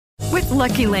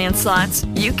Lucky Land Slots,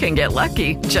 you can get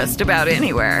lucky just about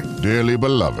anywhere. Dearly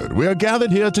beloved, we are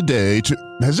gathered here today to...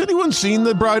 Has anyone seen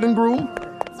the bride and groom?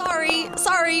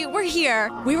 Sorry, we're here.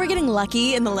 We were getting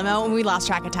lucky in the limo and we lost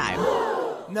track of time.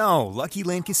 No, Lucky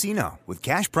Land Casino, with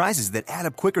cash prizes that add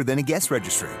up quicker than a guest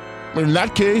registry. In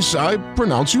that case, I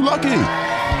pronounce you lucky.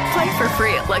 Play for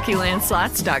free at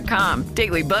LuckyLandSlots.com.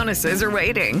 Daily bonuses are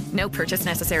waiting. No purchase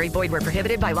necessary. Void where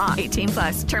prohibited by law.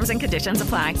 18+. Terms and conditions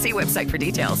apply. See website for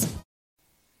details.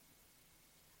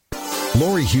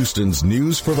 Laurie Huston's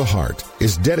News for the Heart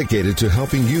is dedicated to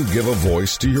helping you give a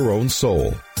voice to your own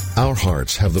soul. Our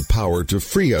hearts have the power to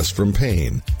free us from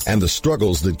pain and the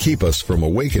struggles that keep us from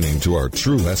awakening to our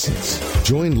true essence.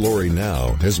 Join Laurie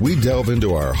now as we delve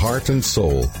into our heart and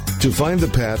soul to find the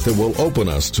path that will open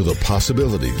us to the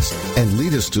possibilities and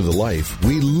lead us to the life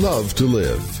we love to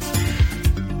live.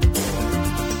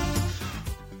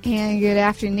 And good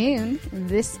afternoon.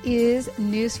 This is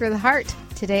News for the Heart.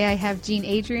 Today I have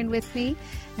Adrienne with me,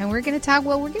 and we're going to talk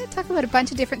about a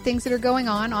bunch of different things that are going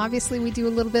on. Obviously, we do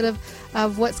a little bit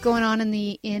of what's going on in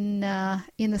the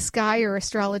sky or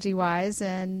astrology wise,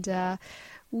 and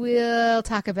we'll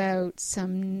talk about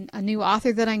a new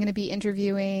author that I'm going to be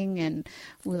interviewing, and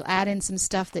we'll add in some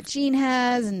stuff that Jean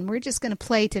has, and we're just going to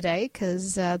play today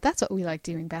because that's what we like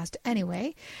doing best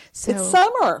anyway. So it's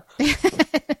summer.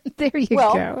 There you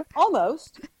go.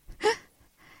 Almost.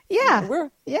 Yeah. We're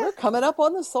coming up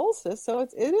on the solstice, so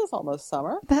it is almost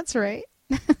summer. That's right.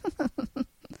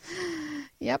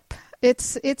 Yep.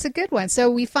 It's a good one. So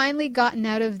we finally gotten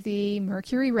out of the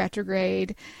Mercury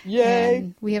retrograde. Yay.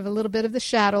 And we have a little bit of the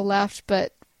shadow left,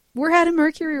 but we're at a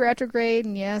Mercury retrograde,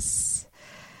 and yes,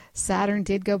 Saturn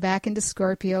did go back into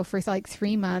Scorpio for like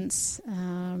 3 months.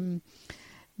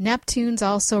 Neptune's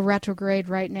also retrograde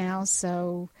right now,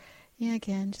 so yeah,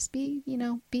 again, just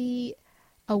be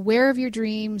aware of your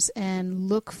dreams and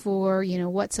look for,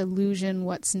 what's illusion,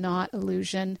 what's not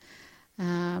illusion.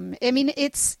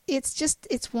 It's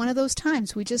one of those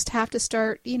times we just have to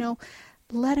start,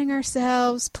 letting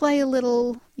ourselves play a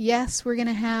little. Yes, we're going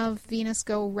to have Venus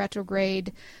go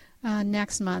retrograde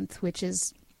next month, which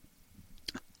is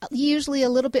usually a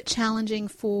little bit challenging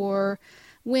for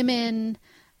women.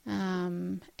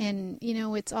 And,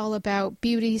 it's all about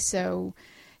beauty. So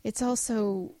it's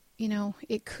also,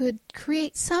 it could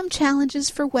create some challenges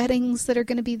for weddings that are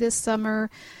going to be this summer.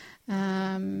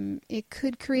 It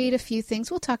could create a few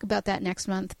things. We'll talk about that next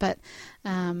month. But,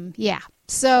 yeah.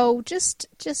 So just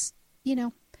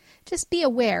be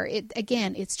aware.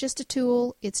 It's just a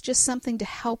tool. It's just something to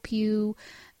help you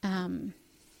have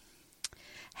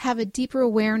a deeper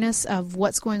awareness of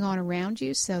what's going on around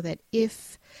you so that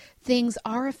if things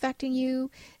are affecting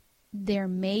you, there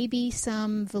may be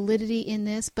some validity in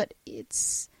this, but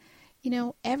it's,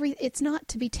 it's not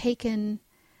to be taken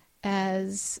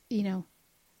as,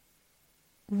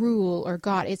 rule or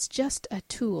God. It's just a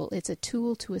tool. It's a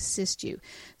tool to assist you.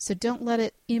 So don't let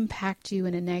it impact you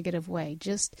in a negative way.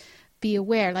 Just be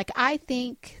aware. Like, I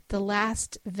think the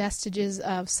last vestiges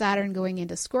of Saturn going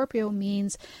into Scorpio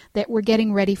means that we're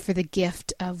getting ready for the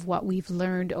gift of what we've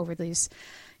learned over these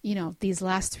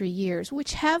last 3 years,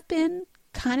 which have been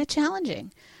kind of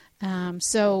challenging.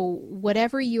 So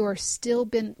whatever you've still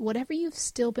been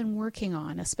working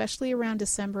on, especially around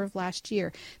December of last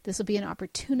year, this will be an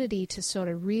opportunity to sort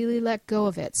of really let go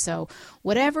of it. So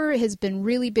whatever has been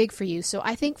really big for you. So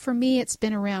I think for me, it's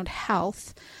been around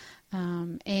health,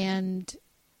 and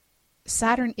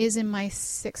Saturn is in my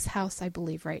 6th house, I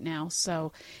believe, right now.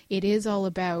 So it is all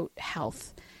about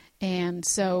health. And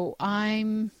so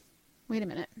wait a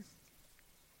minute.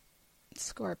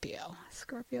 Scorpio.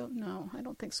 No, I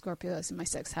don't think Scorpio is in my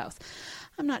 6th house.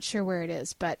 I'm not sure where it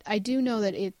is, but I do know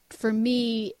that for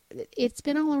me, it's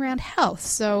been all around health.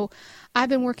 So I've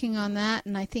been working on that,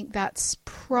 and I think that's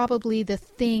probably the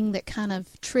thing that kind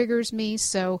of triggers me.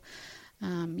 So,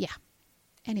 yeah.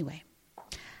 Anyway.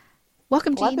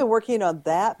 Welcome, Jean. I've been working on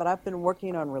that, but I've been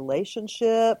working on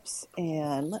relationships,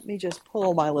 and let me just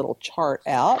pull my little chart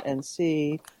out and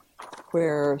see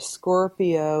where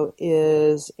Scorpio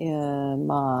is in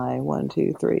my 1,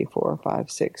 2, 3, 4,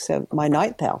 5, 6, 7, my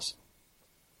 9th house.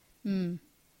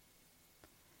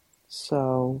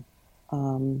 So,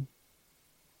 what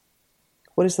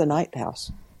is the 9th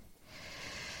house?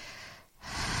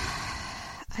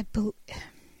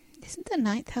 Isn't the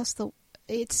 9th house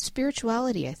it's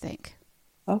spirituality, I think.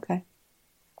 Okay.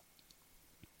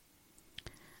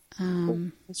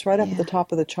 It's right up at the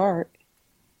top of the chart.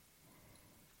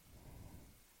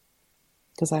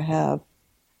 Because I have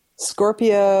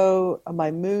Scorpio, my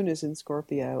moon is in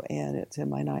Scorpio, and it's in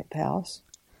my 9th house.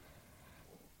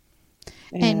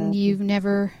 And you've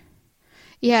never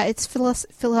Yeah, it's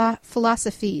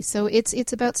philosophy. So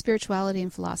it's about spirituality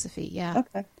and philosophy. Yeah.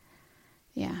 Okay.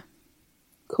 Yeah.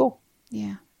 Cool.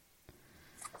 Yeah.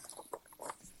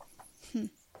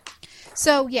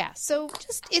 So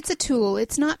just, it's a tool.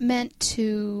 It's not meant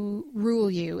to rule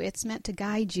you. It's meant to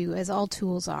guide you, as all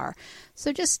tools are.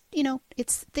 So just,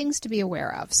 it's things to be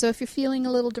aware of. So if you're feeling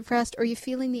a little depressed, or you're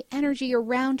feeling the energy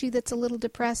around you that's a little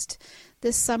depressed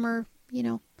this summer,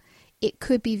 it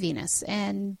could be Venus.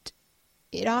 And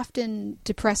it often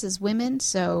depresses women.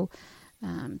 So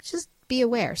just be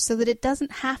aware, so that it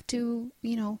doesn't have to,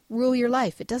 rule your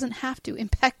life. It doesn't have to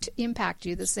impact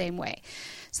you the same way.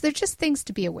 So they're just things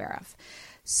to be aware of.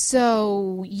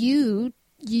 So you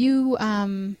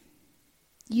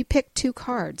picked 2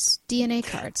 cards, DNA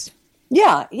cards.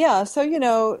 Yeah. So,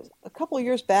 a couple of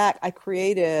years back, I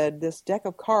created this deck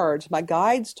of cards. My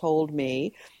guides told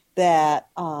me that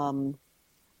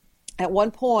at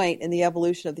one point in the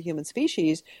evolution of the human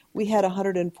species, we had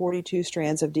 142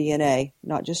 strands of DNA,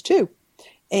 not just 2.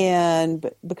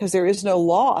 And because there is no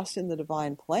loss in the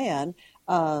divine plan,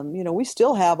 we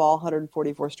still have all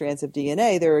 144 strands of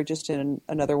DNA. They're just in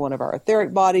another one of our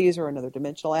etheric bodies, or another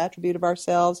dimensional attribute of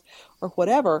ourselves, or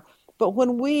whatever. But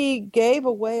when we gave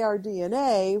away our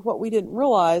DNA, what we didn't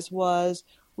realize was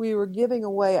we were giving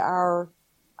away our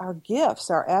gifts,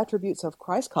 our attributes of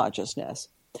Christ consciousness.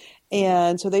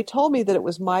 And so they told me that it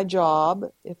was my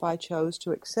job, if I chose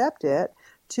to accept it,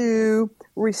 to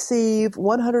receive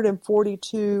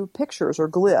 142 pictures or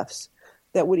glyphs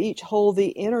that would each hold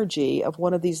the energy of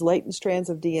one of these latent strands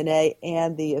of DNA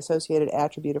and the associated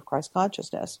attribute of Christ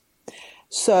consciousness.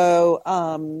 So,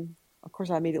 of course,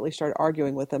 I immediately started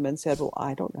arguing with them and said, well,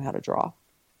 I don't know how to draw.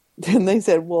 And they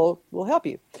said, well, we'll help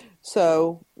you.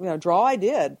 So, draw I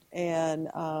did. And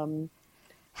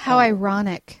how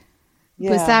ironic.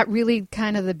 Yeah. Was that really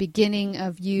kind of the beginning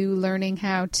of you learning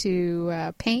how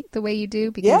to paint the way you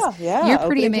do? Because yeah. You're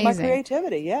pretty amazing. amazing. My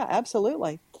creativity, yeah,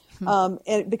 absolutely.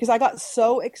 And because I got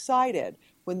so excited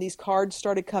when these cards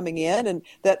started coming in, and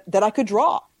that I could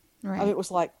draw. Right. I mean, it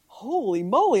was like, holy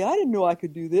moly, I didn't know I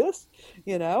could do this,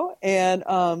 And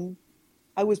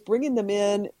I was bringing them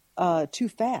in too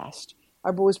fast.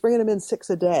 I was bringing them in 6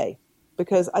 a day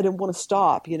because I didn't want to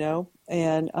stop,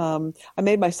 And I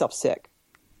made myself sick,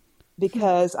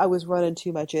 because I was running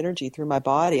too much energy through my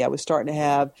body. I was starting to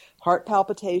have heart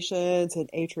palpitations and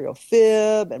atrial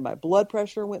fib, and my blood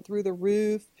pressure went through the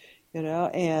roof,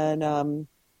 and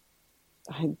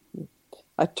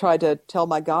I tried to tell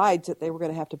my guides that they were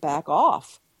going to have to back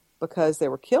off because they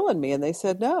were killing me. And they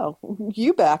said, no,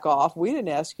 you back off. We didn't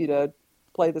ask you to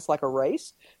play this like a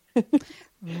race. Right.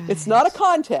 It's not a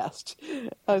contest.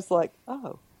 I was like,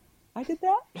 oh, I did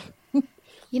that?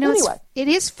 Anyway. It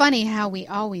is funny how we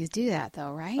always do that,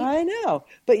 though, right? I know.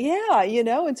 But yeah,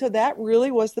 and so that really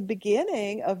was the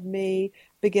beginning of me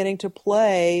beginning to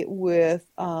play with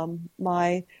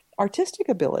my artistic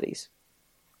abilities.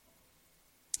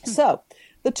 So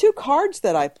the 2 cards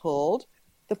that I pulled,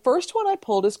 the first one I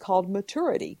pulled is called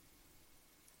Maturity.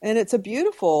 And it's a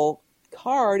beautiful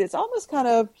card. It's almost kind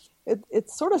of,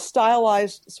 it's sort of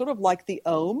stylized, sort of like the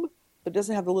Om, but it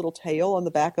doesn't have the little tail on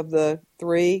the back of the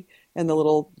 3 and the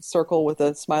little circle with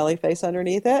a smiley face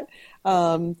underneath it.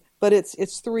 But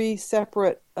it's 3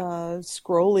 separate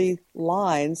scrolly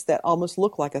lines that almost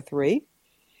look like a 3.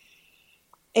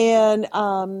 And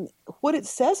what it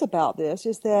says about this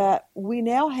is that we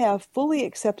now have fully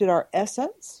accepted our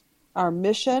essence, our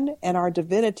mission, and our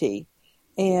divinity,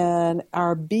 and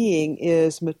our being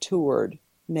is matured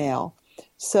now.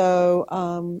 So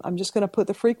I'm just going to put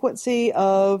the frequency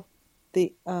of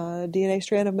the DNA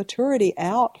strand of maturity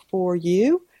out for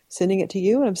you, sending it to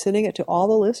you, and I'm sending it to all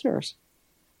the listeners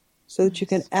so that you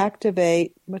can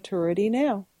activate maturity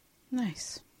now.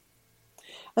 Nice.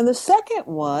 And the second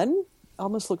one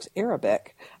almost looks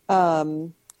Arabic,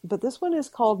 but this one is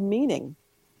called Meaning.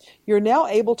 You're now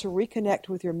able to reconnect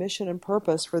with your mission and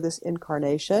purpose for this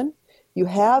incarnation. You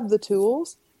have the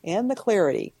tools and the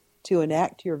clarity to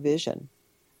enact your vision.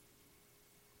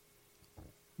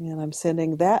 And I'm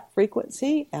sending that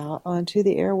frequency out onto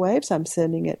the airwaves. I'm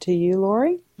sending it to you,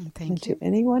 Laurie. Thank you. To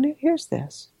anyone who hears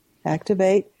this.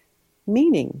 Activate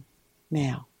Meaning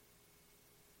now.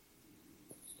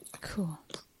 Cool.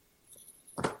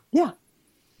 Yeah.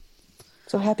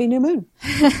 So happy new moon.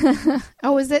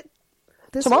 Oh, is it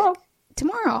this tomorrow? Week?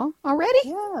 Tomorrow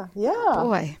already? Yeah.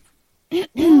 Boy.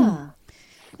 Yeah.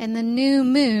 And the new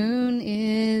moon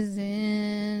is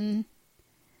in...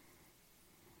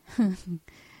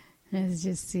 Let's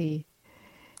just see.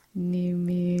 New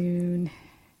moon.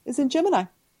 It's in Gemini.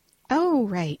 Oh,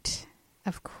 right.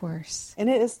 Of course. And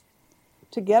it is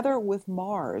together with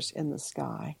Mars in the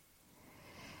sky.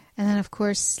 And then, of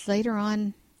course, later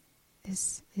on,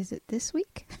 is it this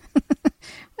week?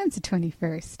 When's the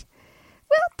 21st?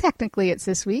 Well, technically it's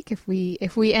this week if we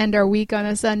end our week on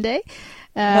a Sunday.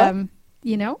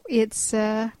 It's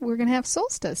we're going to have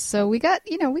solstice. So we got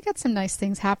some nice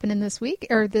things happening this week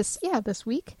this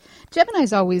week.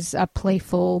 Gemini's always a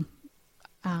playful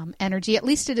energy. At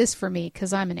least it is for me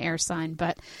because I'm an air sign,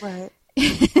 but Right.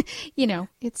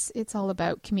 it's all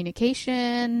about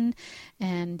communication,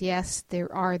 and yes,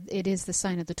 it is the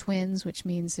sign of the twins, which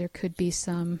means there could be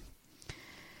some,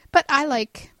 but I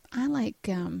like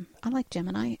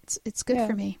Gemini. It's good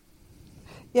for me.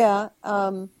 Yeah.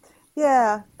 I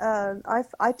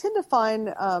tend to find,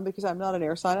 because I'm not an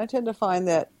air sign, I tend to find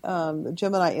that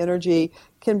Gemini energy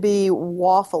can be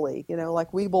waffly,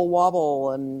 like weeble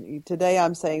wobble, and today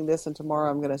I'm saying this and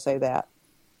tomorrow I'm going to say that.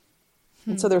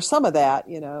 And so there's some of that,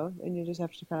 and you just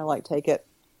have to kind of like take it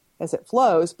as it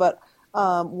flows. But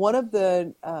one of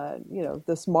the,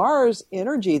 this Mars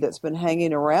energy that's been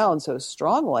hanging around so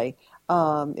strongly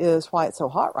is why it's so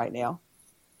hot right now.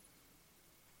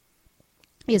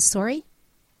 It's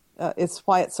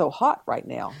why it's so hot right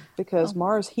now, because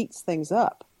Mars heats things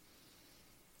up.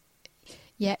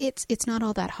 Yeah, it's not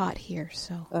all that hot here,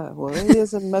 so. Well, it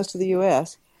is in most of the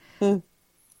U.S. Huh.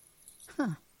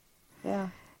 Yeah.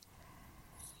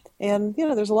 And,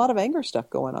 there's a lot of anger stuff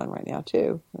going on right now,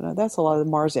 too. That's a lot of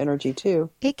the Mars energy, too.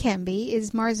 It can be.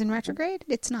 Is Mars in retrograde?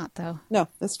 It's not, though. No,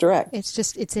 it's direct.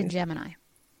 It's in Gemini.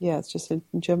 Yeah, it's just in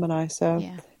Gemini. So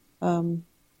yeah.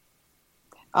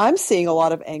 I'm seeing a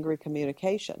lot of angry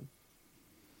communication.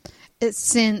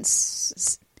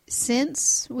 Since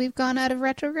we've gone out of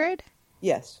retrograde?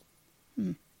 Yes.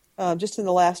 Just in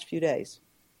the last few days.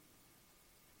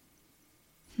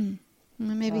 Well,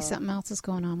 maybe something else is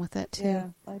going on with it, too. Yeah,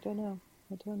 I don't know.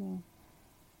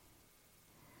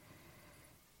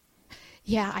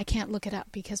 Yeah, I can't look it up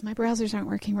because my browsers aren't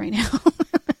working right now.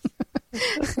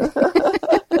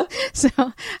 So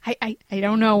I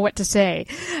don't know what to say.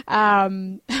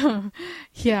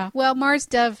 Yeah, well, Mars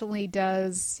definitely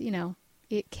does,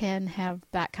 it can have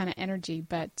that kind of energy,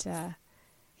 but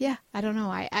yeah, I don't know.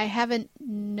 I haven't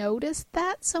noticed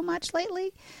that so much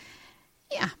lately.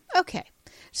 Yeah, okay.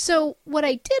 So what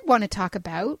I did want to talk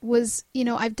about was,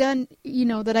 I've done,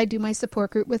 that I do my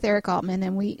support group with Eric Altman,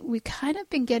 and we kind of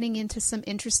been getting into some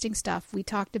interesting stuff. We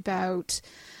talked about,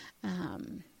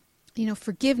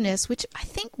 forgiveness, which I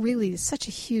think really is such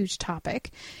a huge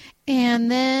topic. And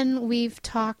then we've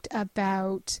talked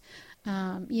about,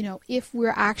 if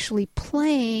we're actually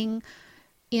playing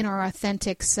in our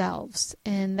authentic selves.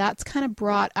 And that's kind of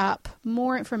brought up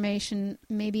more information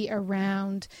maybe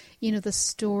around, the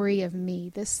story of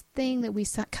me, this thing that we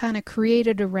kind of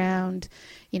created around,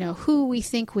 who we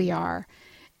think we are.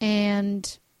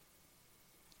 And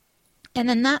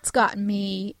then that's gotten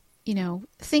me,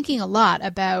 thinking a lot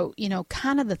about,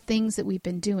 kind of the things that we've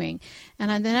been doing.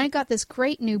 And then I got this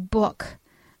great new book,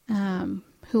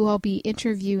 who I'll be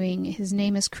interviewing. His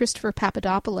name is Christopher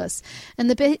Papadopoulos.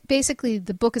 And basically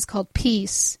the book is called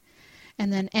Peace,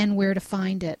 and Where to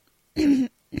Find It.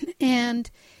 And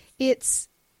it's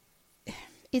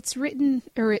written,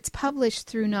 or it's published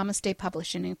through Namaste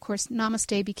Publishing. And of course,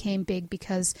 Namaste became big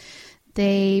because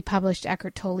they published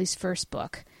Eckhart Tolle's first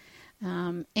book.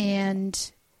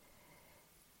 And,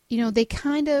 they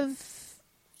kind of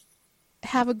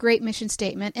have a great mission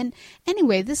statement. And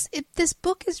anyway, this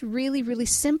book is really, really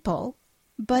simple,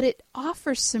 but it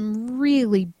offers some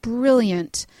really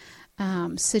brilliant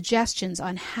suggestions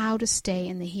on how to stay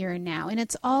in the here and now. And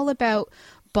it's all about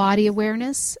body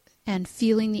awareness and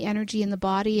feeling the energy in the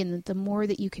body. And the more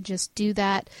that you can just do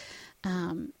that,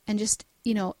 and just,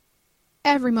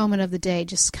 every moment of the day,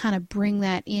 just kind of bring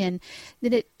that in,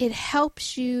 that it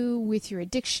helps you with your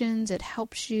addictions, it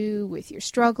helps you with your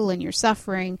struggle and your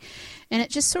suffering, and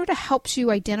it just sort of helps you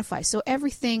identify. So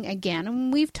everything, again,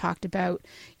 and we've talked about,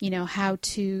 how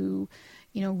to,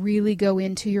 really go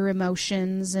into your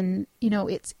emotions, and,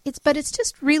 but it's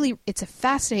just really, it's a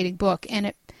fascinating book,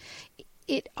 and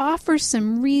it offers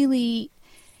some really,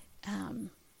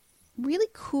 really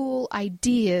cool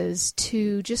ideas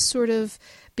to just sort of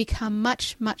become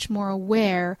much, much more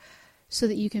aware, so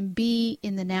that you can be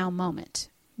in the now moment,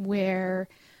 where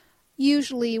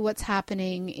usually what's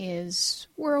happening is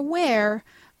we're aware,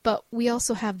 but we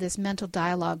also have this mental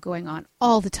dialogue going on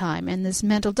all the time. And this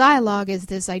mental dialogue is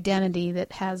this identity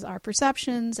that has our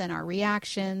perceptions and our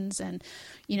reactions. And,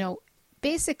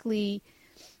 basically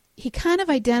he kind of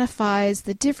identifies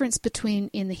the difference between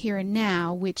in the here and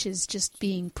now, which is just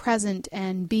being present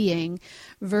and being,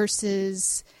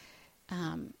 versus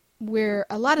where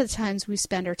a lot of the times we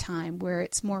spend our time where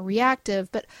it's more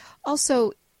reactive, but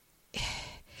also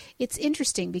it's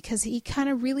interesting because he kind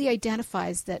of really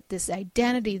identifies that this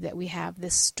identity that we have,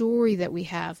 this story that we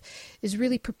have, is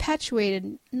really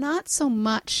perpetuated not so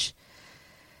much,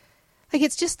 like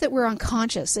it's just that we're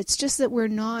unconscious. It's just that we're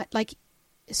not, like,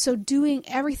 so doing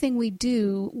everything we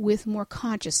do with more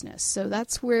consciousness. So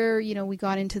that's where, we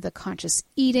got into the conscious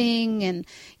eating and,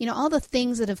 all the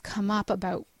things that have come up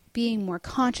about being more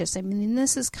conscious. I mean,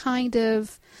 this is kind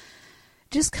of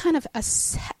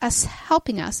us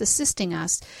helping us, assisting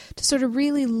us to sort of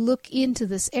really look into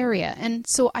this area. And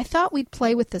so I thought we'd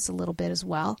play with this a little bit as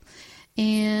well.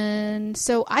 And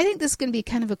so I think this is going to be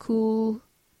kind of a cool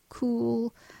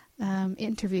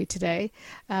interview today.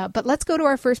 But let's go to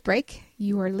our first break.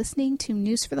 You are listening to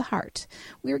News for the Heart.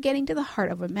 We are getting to the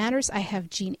heart of what matters. I have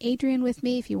Adrienne with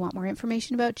me. If you want more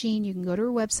information about Jean, you can go to her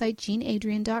website,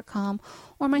 jeanadrienne.com,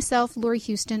 or myself, Laurie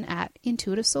Huston, at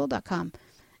intuitivesoul.com.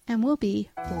 And we'll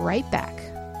be right back.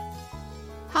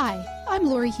 Hi, I'm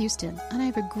Laurie Huston, and I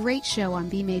have a great show on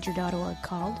bmajor.org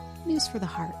called News for the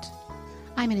Heart.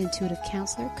 I'm an intuitive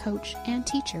counselor, coach, and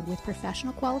teacher with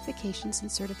professional qualifications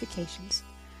and certifications,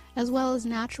 as well as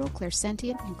natural,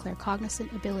 clairsentient, and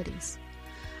claircognizant abilities.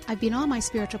 I've been on my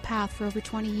spiritual path for over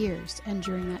 20 years, and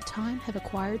during that time have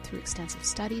acquired through extensive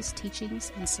studies,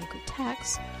 teachings, and sacred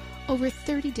texts over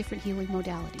 30 different healing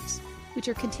modalities, which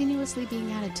are continuously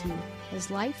being added to, as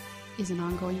life is an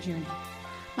ongoing journey.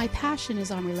 My passion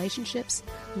is on relationships,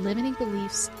 limiting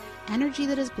beliefs, energy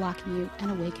that is blocking you,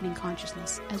 and awakening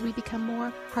consciousness as we become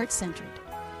more heart-centered.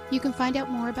 You can find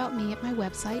out more about me at my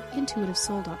website,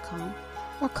 intuitivesoul.com,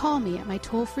 or call me at my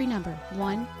toll-free number,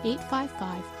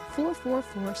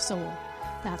 1-855-444-SOUL.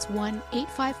 That's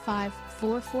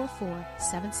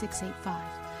 1-855-444-7685.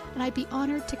 And I'd be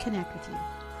honored to connect with you.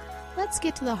 Let's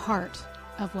get to the heart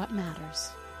of what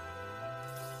matters.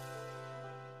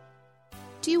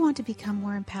 Do you want to become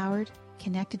more empowered,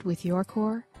 connected with your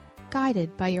core,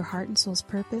 guided by your heart and soul's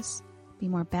purpose, be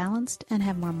more balanced and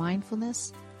have more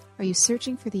mindfulness? Are you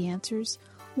searching for the answers,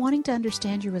 wanting to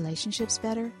understand your relationships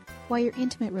better, why your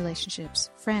intimate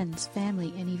relationships, friends,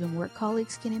 family, and even work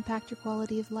colleagues can impact your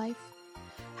quality of life?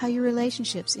 How your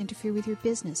relationships interfere with your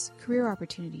business, career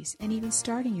opportunities, and even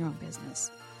starting your own business?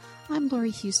 I'm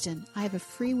Laurie Huston. I have a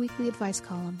free weekly advice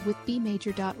column with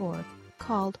bmajor.org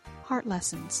called Heart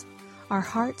Lessons. Our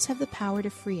hearts have the power to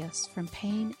free us from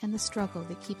pain and the struggle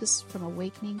that keep us from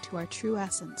awakening to our true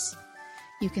essence.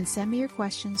 You can send me your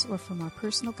questions, or for more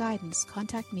personal guidance,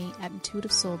 contact me at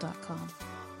intuitivesoul.com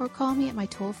or call me at my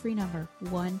toll-free number,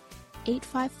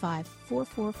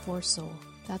 1-855-444-SOUL.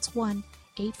 That's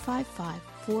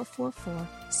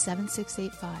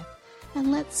 1-855-444-7685.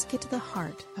 And let's get to the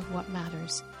heart of what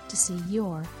matters to see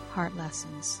your heart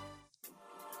lessons.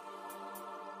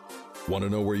 Want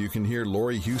to know where you can hear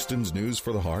Laurie Huston's News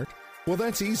for the Heart? Well,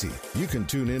 that's easy. You can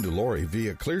tune in to Laurie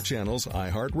via Clear Channel's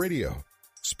iHeartRadio,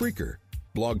 Spreaker,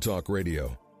 Blog Talk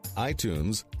Radio,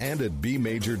 iTunes, and at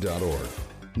bmajor.org.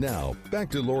 Now, back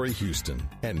to Laurie Huston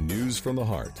and News from the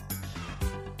Heart.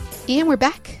 And we're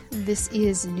back. This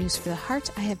is News for the Heart.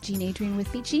 I have Adrienne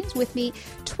with me. Jean's with me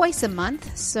twice a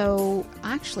month, so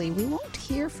actually we won't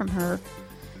hear from her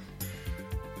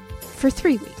for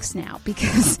 3 weeks now,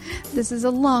 because this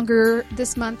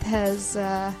month has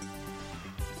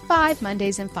 5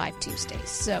 Mondays and 5 Tuesdays.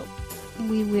 So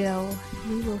we will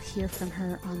hear from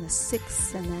her on the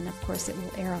 6th, and then of course it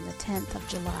will air on the 10th of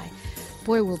July.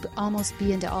 Boy, we'll almost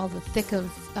be into all the thick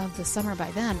of the summer by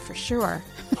then, for sure.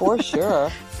 For sure.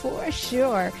 For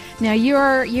sure. Now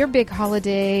your big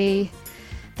holiday,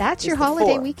 that's your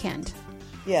holiday weekend.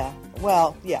 Yeah.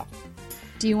 Well, yeah.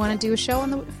 Do you want to do a show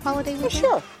on the holiday weekend?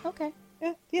 Sure. Okay.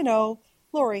 Yeah,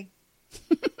 Laurie,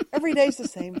 every day's the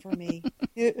same for me.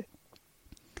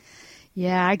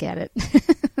 Yeah, I get it.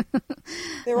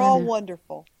 They're all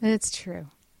wonderful. It's true.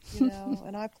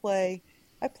 And I play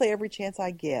every chance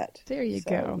I get. There you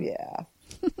go. Yeah.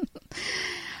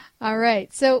 All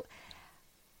right. So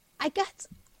I guess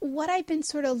what I've been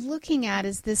sort of looking at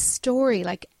is this story.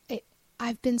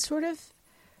 I've been sort of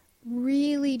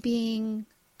really being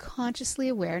consciously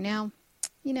aware. Now,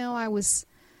 I was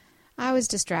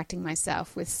distracting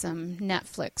myself with some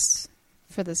Netflix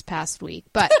for this past week,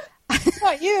 but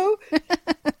not you.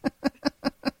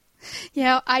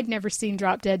 I'd never seen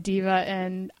Drop Dead Diva,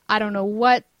 and I don't know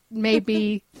what made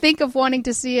me think of wanting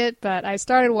to see it, but I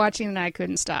started watching and I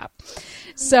couldn't stop.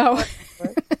 So,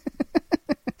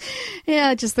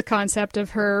 yeah, just the concept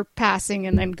of her passing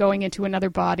and then going into another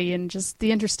body, and just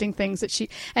the interesting things that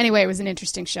anyway, it was an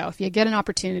interesting show. If you get an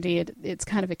opportunity, it's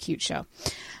kind of a cute show.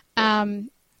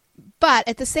 But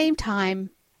at the same time,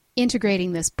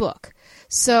 integrating this book.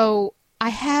 So I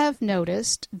have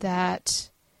noticed that,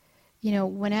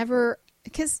 whenever,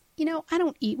 because, I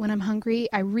don't eat when I'm hungry.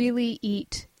 I really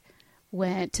eat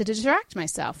to distract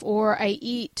myself, or I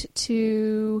eat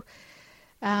to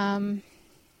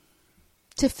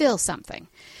fill something.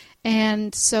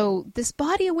 And so this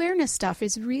body awareness stuff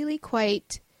is really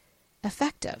quite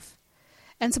effective.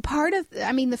 And so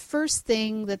the first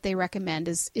thing that they recommend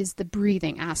is the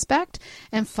breathing aspect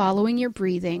and following your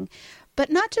breathing, but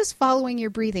not just following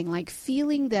your breathing, like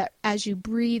feeling that as you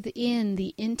breathe in,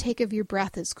 the intake of your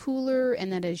breath is cooler,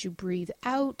 and that as you breathe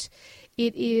out,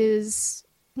 it is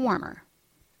warmer.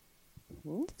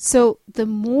 Mm-hmm. So the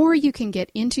more you can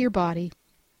get into your body,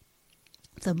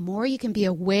 the more you can be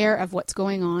aware of what's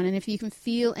going on. And if you can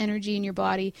feel energy in your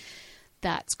body,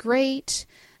 that's great.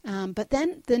 But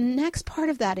then the next part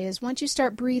of that is once you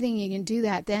start breathing, you can do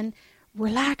that, then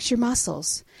relax your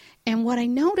muscles. And what I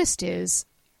noticed is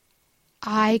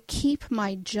I keep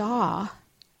my jaw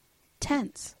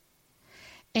tense.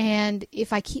 And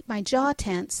if I keep my jaw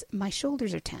tense, my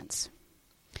shoulders are tense.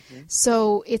 Mm-hmm.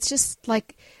 So it's just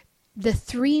like the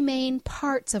three main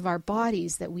parts of our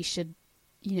bodies that we should,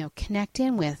 connect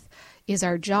in with is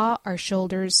our jaw, our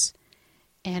shoulders,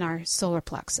 and our solar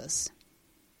plexus.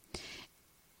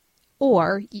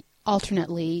 Or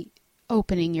alternately,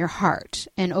 opening your heart.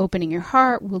 And opening your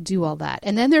heart will do all that.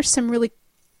 And then there's some really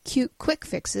cute quick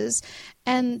fixes.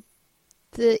 And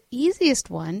the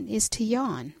easiest one is to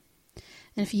yawn.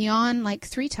 And if you yawn like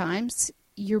 3 times,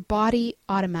 your body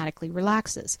automatically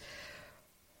relaxes.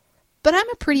 But I'm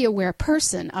a pretty aware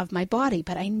person of my body,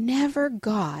 but I never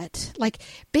got,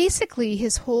 basically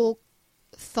his whole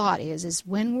thought is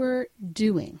when we're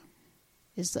doing,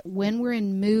 is that when we're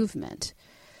in movement,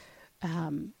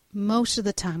 most of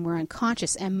the time we're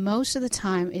unconscious, and most of the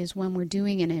time is when we're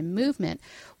doing it in movement,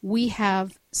 we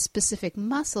have specific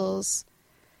muscles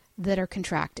that are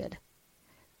contracted.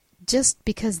 Just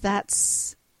because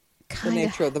that's kind of the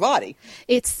nature of the body.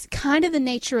 It's kind of the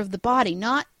nature of the body,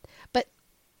 but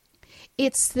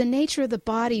it's the nature of the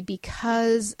body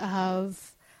because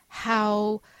of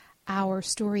how our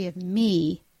story of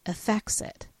me affects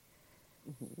it.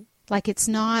 Mm-hmm. It's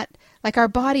not, our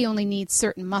body only needs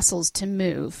certain muscles to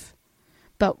move.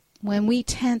 But when we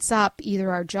tense up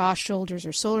either our jaw, shoulders,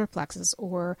 or solar plexus,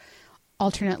 or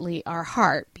alternately our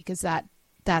heart, because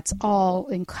that's all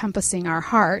encompassing our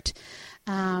heart,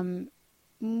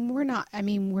 we're not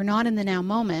in the now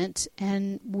moment,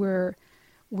 and we're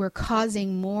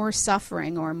causing more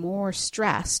suffering or more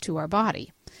stress to our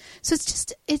body. So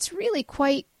it's really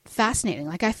quite fascinating.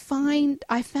 I found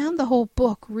the whole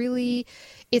book really,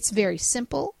 it's very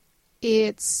simple.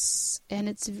 It's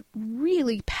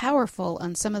really powerful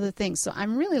on some of the things. So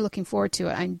I'm really looking forward to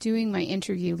it. I'm doing my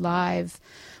interview live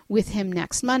with him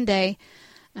next Monday.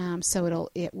 So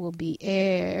it will be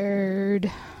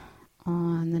aired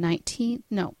on the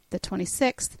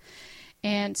 26th.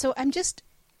 And so I'm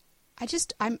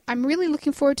really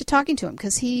looking forward to talking to him,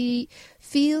 because he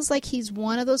feels like he's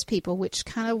one of those people, which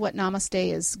kind of what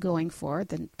Namaste is going for,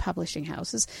 the publishing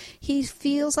houses. He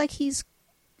feels like he's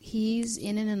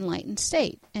in an enlightened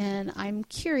state, and I'm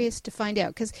curious to find out,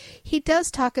 because he does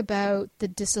talk about the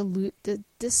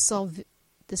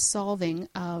dissolving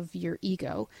of your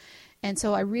ego, and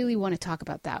so I really want to talk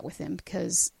about that with him,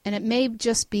 and it may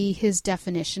just be his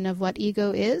definition of what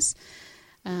ego is,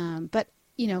 but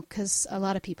because a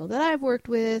lot of people that I've worked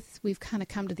with, we've kind of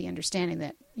come to the understanding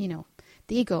that, the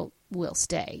ego will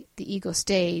stay. The ego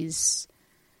stays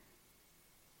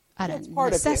out of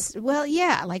necessity. Well,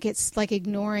 yeah, it's like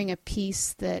ignoring a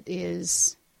piece that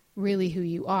is really who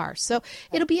you are. So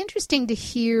it'll be interesting to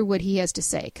hear what he has to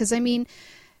say. Because,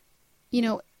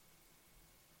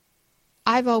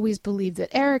 I've always believed that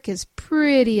Eric is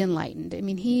pretty enlightened.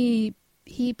 He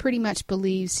pretty much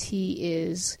believes he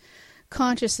is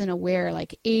conscious and aware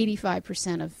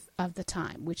 85% of the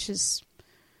time, which is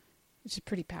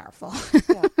pretty powerful.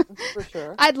 Yeah, for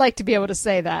sure. I'd like to be able to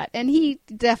say that. And he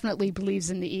definitely believes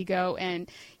in the ego,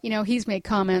 and he's made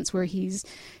comments where he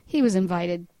was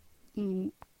invited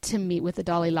to meet with the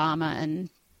Dalai Lama and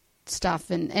stuff,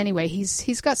 and anyway,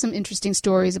 he's got some interesting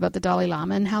stories about the Dalai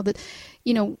Lama and how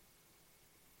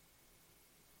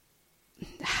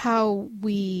how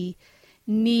we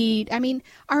need,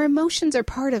 our emotions are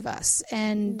part of us,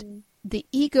 and the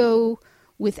ego,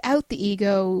 without the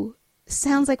ego,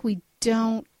 sounds like we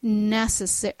don't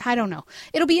necessarily, I don't know.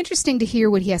 It'll be interesting to hear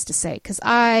what he has to say, because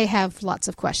I have lots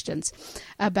of questions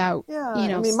about,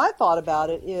 my thought about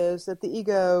it is that the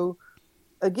ego,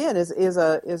 again, is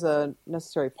a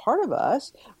necessary part of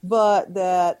us, but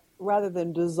that rather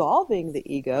than dissolving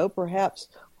the ego, perhaps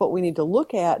what we need to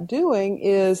look at doing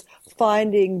is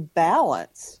finding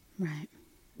balance. Right.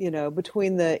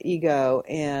 Between the ego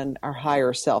and our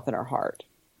higher self and our heart.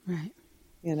 Right.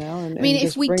 And, I mean, and if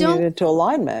just we bring don't it into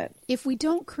alignment. If we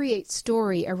don't create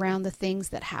story around the things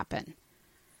that happen,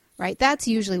 right? That's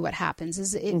usually what happens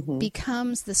is it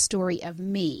becomes the story of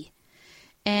me.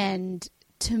 And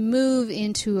to move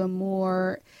into a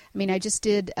more, I just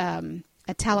did a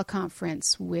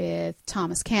teleconference with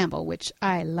Thomas Campbell, which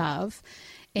I love.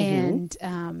 And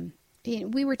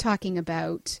we were talking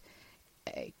about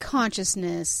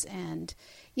consciousness and,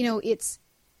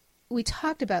 we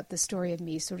talked about the story of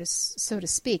me, so to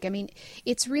speak.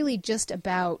 It's really just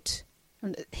about,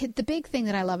 the big thing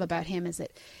that I love about him is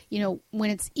that, when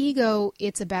it's ego,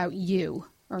 it's about you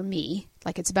or me,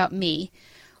 like it's about me.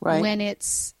 Right. When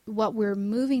it's what we're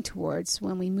moving towards,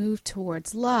 when we move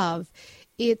towards love,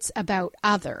 it's about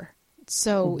other.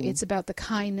 So it's about the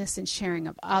kindness and sharing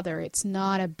of other. It's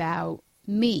not about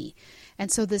me.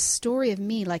 And so this story of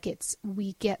me,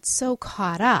 we get so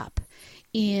caught up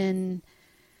in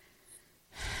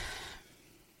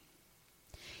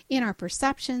our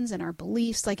perceptions and our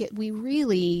beliefs, it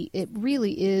really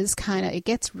is it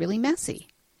gets really messy.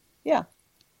 Yeah.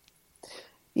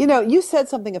 You said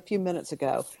something a few minutes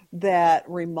ago that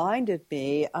reminded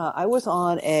me. I was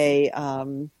on a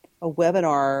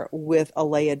webinar with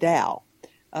Alea Dow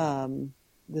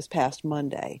this past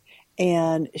Monday,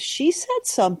 and she said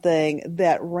something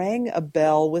that rang a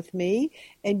bell with me.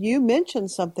 And you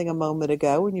mentioned something a moment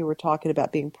ago when you were talking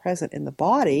about being present in the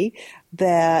body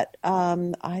that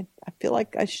I feel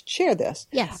like I should share this.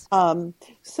 Yes.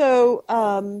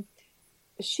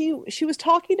 She was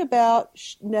talking about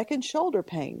neck and shoulder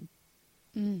pain,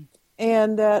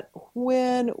 and that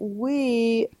when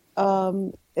we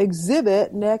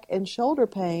exhibit neck and shoulder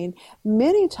pain,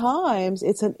 many times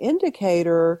it's an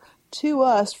indicator to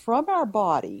us from our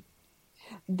body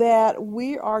that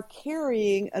we are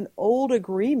carrying an old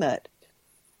agreement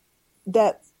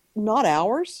that's not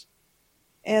ours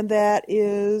and that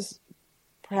is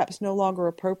perhaps no longer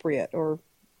appropriate, or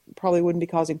probably wouldn't be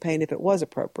causing pain if it was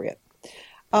appropriate.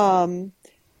 And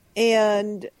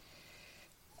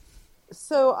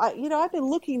so I've been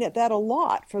looking at that a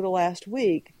lot for the last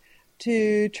week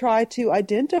to try to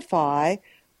identify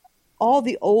all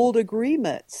the old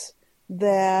agreements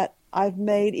that I've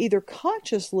made either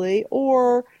consciously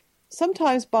or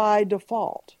sometimes by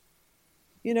default.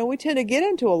 We tend to get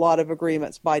into a lot of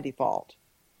agreements by default.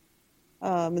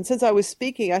 And since I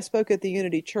spoke at the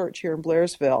Unity Church here in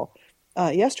Blairsville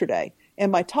yesterday,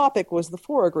 and my topic was the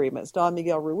 4 agreements, Don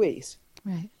Miguel Ruiz.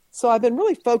 Right. So I've been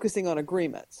really focusing on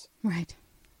agreements. Right.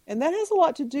 And that has a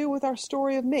lot to do with our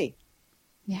story of me.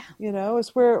 Yeah.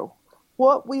 It's where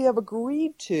what we have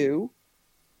agreed to,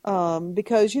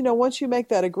 because, once you make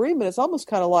that agreement, it's almost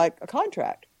kind of like a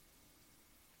contract.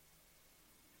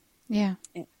 Yeah.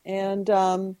 And,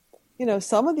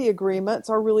 some of the agreements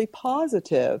are really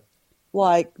positive,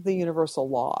 like the universal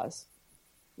laws,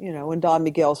 and Don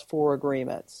Miguel's 4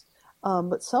 agreements.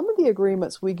 But some of the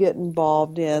agreements we get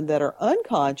involved in that are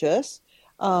unconscious,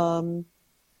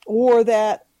 or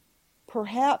that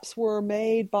perhaps were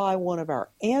made by one of our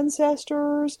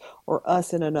ancestors, or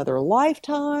us in another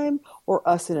lifetime, or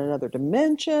us in another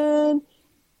dimension,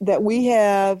 that we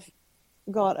have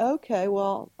gone, okay,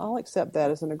 well, I'll accept that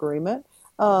as an agreement.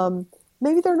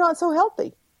 Maybe they're not so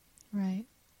healthy. Right.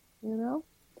 Well,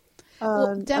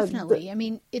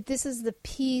 definitely. This is the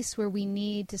piece where we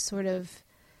need to sort of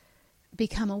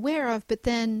become aware of, but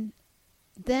then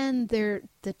the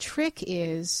trick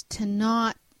is to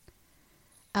not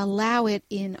allow it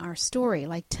in our story,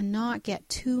 to not get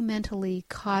too mentally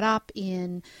caught up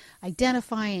in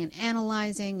identifying and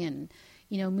analyzing and,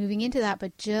 moving into that,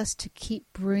 but just to keep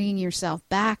bringing yourself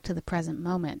back to the present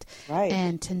moment. Right.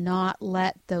 And to not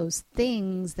let those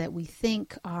things that we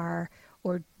think are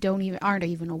or aren't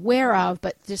even aware of,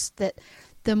 but just that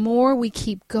the more we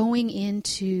keep going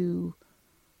into,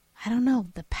 I don't know,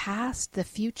 the past, the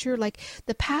future,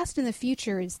 the past and the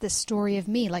future is the story of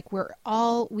me.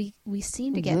 We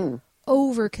seem to get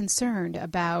over concerned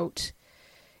about,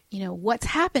 what's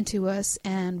happened to us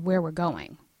and where we're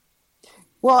going.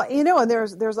 Well, and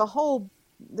there's a whole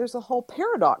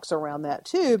paradox around that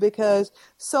too, because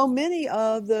so many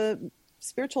of the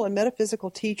spiritual and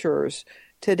metaphysical teachers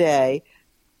today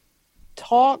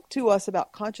talk to us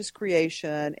about conscious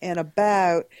creation and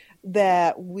about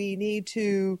that we need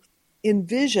to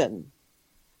envision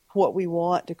what we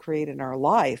want to create in our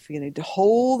life. You need to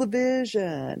hold the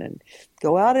vision and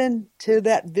go out into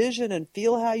that vision and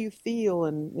feel how you feel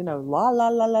and, la, la,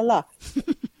 la, la, la.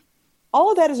 All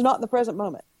of that is not in the present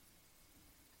moment.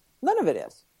 None of it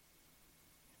is.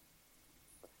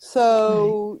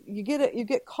 So right. You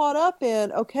get caught up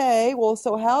in, okay, well,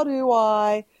 so how do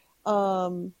I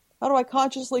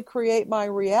consciously create my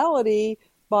reality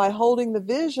by holding the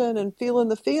vision and feeling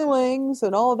the feelings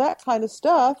and all of that kind of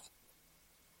stuff,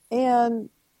 and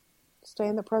stay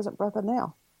in the present breath and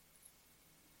now.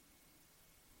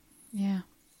 Yeah.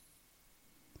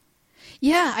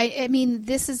 Yeah, I mean,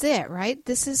 this is it, right?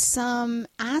 This is some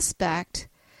aspect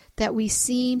that we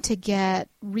seem to get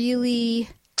really,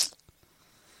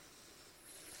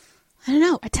 I don't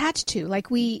know, attached to. Like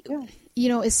we, you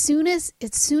know, as soon as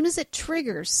it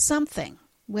triggers something,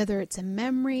 whether it's a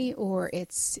memory or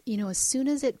it's, you know, as soon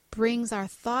as it brings our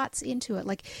thoughts into it,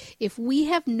 like if we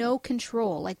have no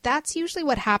control, like that's usually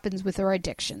what happens with our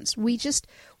addictions. We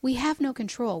have no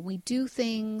control. We do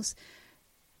things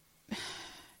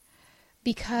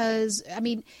because, I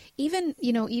mean, even,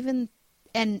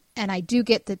 and I do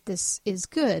get that this is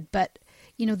good, but,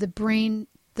 you know, the brain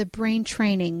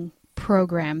training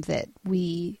program that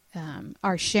we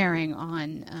are sharing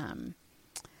on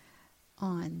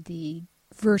the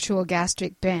virtual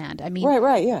gastric band. I mean,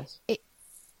 right, yes.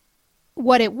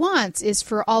 What it wants is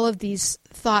for all of these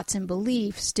thoughts and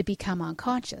beliefs to become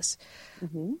unconscious,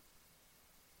 mm-hmm.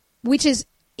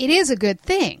 it is a good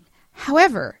thing.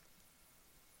 However,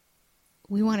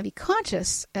 we want to be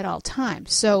conscious at all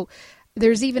times. So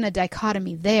there's even a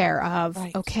dichotomy there of,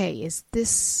 okay, is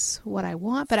this what I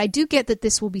want? But I do get that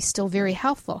this will be still very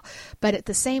helpful. But at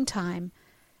the same time,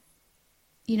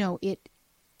 you know,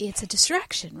 it's a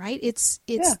distraction, right?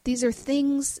 These are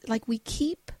things like we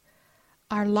keep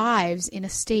our lives in a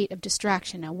state of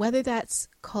distraction. Now, whether that's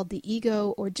called the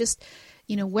ego or just,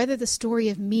 you know, whether the story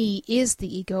of me is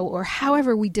the ego or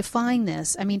however we define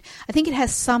this, I mean, I think it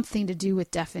has something to do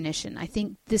with definition. I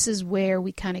think this is where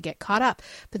we kind of get caught up.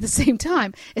 But at the same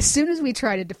time, as soon as we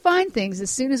try to define things, as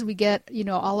soon as we get, you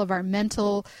know, all of our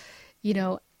mental, you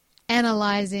know,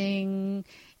 analyzing,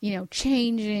 you know,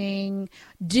 changing,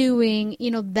 doing,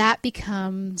 you know, that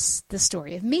becomes the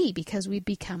story of me because we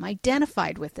become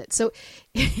identified with it. So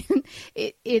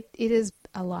it is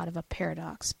a lot of a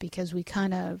paradox because we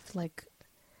kind of like,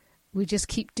 we just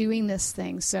keep doing this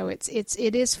thing. So it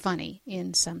is funny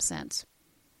in some sense.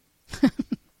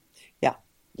 Yeah,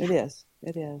 it is.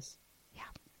 It is. Yeah.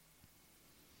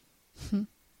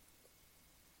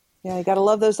 Yeah, you got to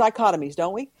love those dichotomies,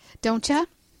 don't we? Don't ya?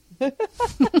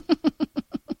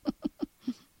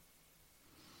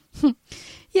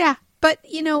 Yeah, but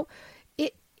you know,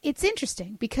 it's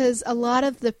interesting because a lot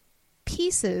of the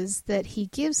pieces that he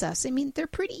gives us, I mean, they're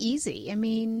pretty easy. I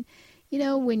mean, you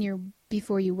know,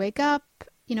 before you wake up,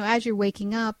 you know, as you're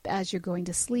waking up, as you're going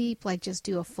to sleep, like just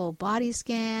do a full body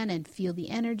scan and feel the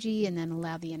energy and then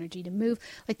allow the energy to move.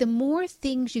 Like the more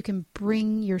things you can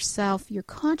bring yourself, your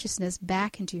consciousness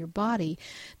back into your body,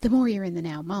 the more you're in the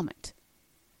now moment.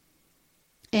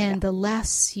 And the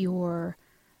less your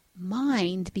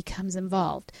mind becomes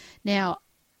involved. Now,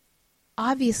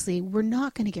 obviously, we're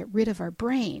not going to get rid of our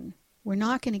brain. We're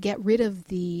not going to get rid of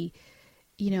the,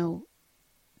 you know,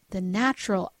 the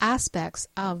natural aspects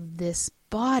of this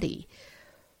body.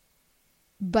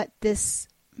 But this,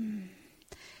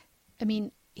 I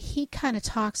mean, he kind of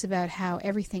talks about how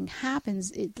everything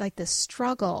happens, like the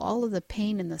struggle, all of the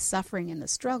pain and the suffering and the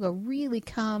struggle really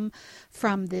come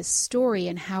from this story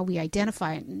and how we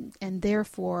identify it and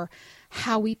therefore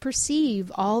how we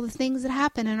perceive all the things that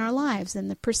happen in our lives.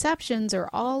 And the perceptions are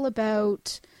all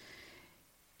about,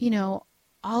 you know,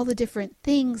 all the different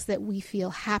things that we feel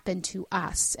happen to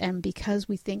us. And because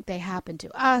we think they happen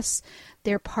to us,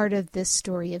 they're part of this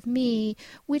story of me,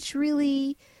 which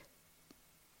really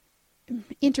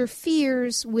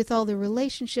interferes with all the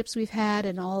relationships we've had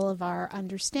and all of our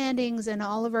understandings and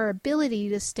all of our ability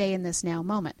to stay in this now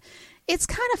moment. It's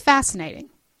kind of fascinating.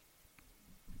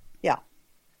 Yeah.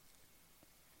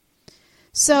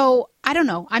 So, I don't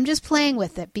know. I'm just playing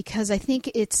with it because I think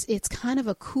it's kind of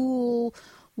a cool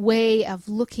way of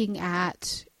looking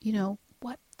at, you know,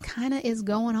 what kind of is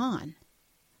going on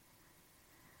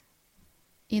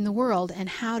in the world and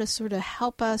how to sort of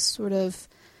help us sort of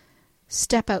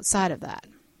step outside of that.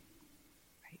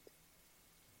 Right.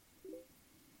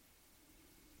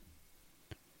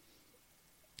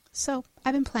 So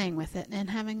I've been playing with it and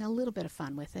having a little bit of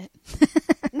fun with it.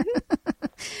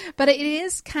 But it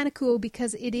is kind of cool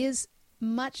because it is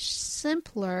much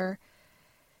simpler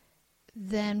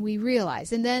than we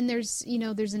realize. And then there's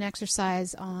an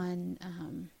exercise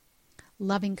on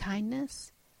loving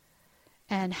kindness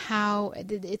and how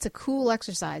it's a cool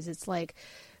exercise. It's like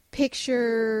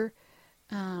picture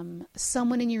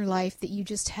someone in your life that you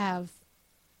just have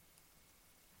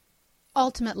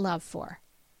ultimate love for,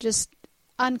 just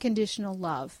unconditional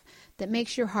love that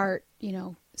makes your heart, you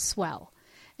know, swell.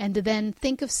 And to then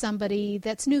think of somebody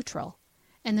that's neutral,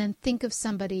 and then think of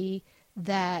somebody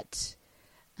that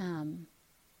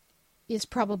is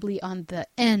probably on the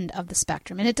end of the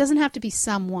spectrum. And it doesn't have to be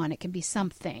someone. It can be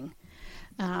something.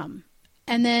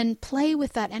 And then play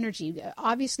with that energy.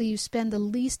 Obviously, you spend the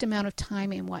least amount of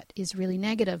time in what is really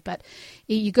negative, but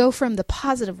you go from the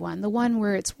positive one, the one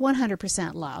where it's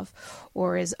 100% love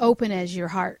or as open as your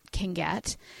heart can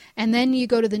get, and then you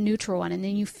go to the neutral one, and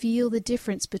then you feel the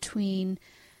difference between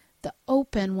the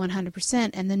open 100%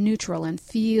 and the neutral, and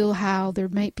feel how there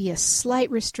might be a slight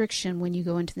restriction when you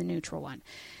go into the neutral one.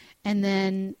 And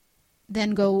then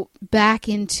go back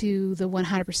into the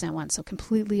 100% one. So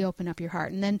completely open up your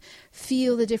heart, and then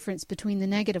feel the difference between the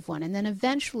negative one. And then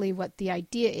eventually what the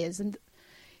idea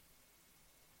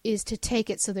is to take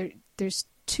it. So there's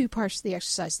two parts to the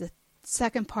exercise. The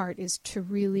second part is to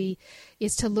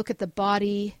look at the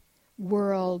body,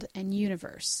 world, and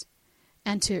universe,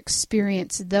 and to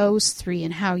experience those three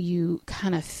and how you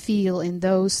kind of feel in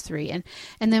those three. And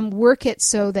then work it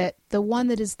so that the one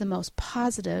that is the most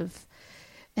positive,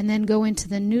 and then go into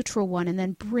the neutral one, and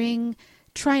then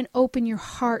try and open your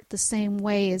heart the same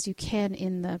way as you can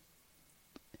in the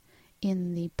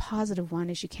positive one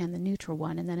as you can the neutral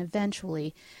one, and then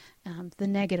eventually the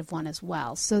negative one as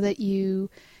well, so that you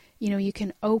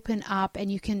can open up and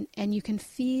you can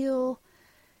feel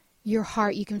your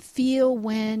heart. You can feel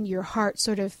when your heart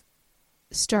sort of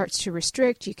starts to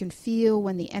restrict. You can feel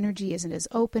when the energy isn't as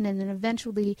open, and then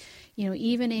eventually,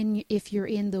 even if you're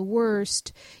in the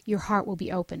worst, your heart will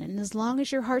be open. And as long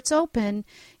as your heart's open,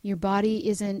 your body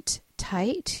isn't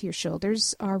tight, your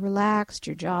shoulders are relaxed,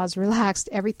 your jaw's relaxed,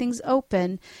 everything's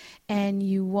open, and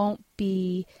you won't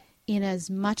be in as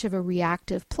much of a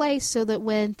reactive place, so that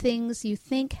when things you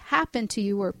think happen to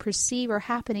you or perceive are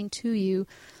happening to you,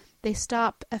 they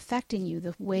stop affecting you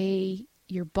the way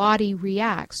your body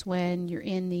reacts when you're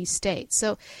in these states.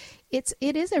 So it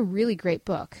is a really great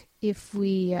book. If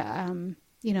we,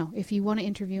 if you want to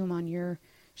interview him on your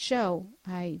show,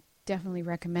 I definitely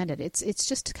recommend it. It's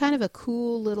just kind of a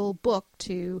cool little book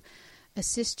to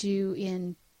assist you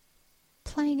in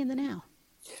playing in the now.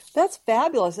 That's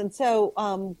fabulous. And so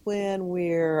when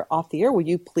we're off the air, will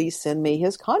you please send me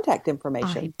his contact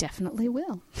information? I definitely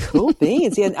will. Cool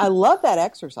beans. Yeah, I love that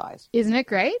exercise. Isn't it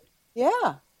great?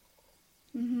 Yeah.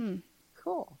 Mm-hmm.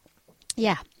 Cool.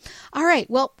 Yeah. All right.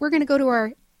 Well, we're going to go to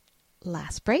our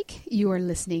last break. You are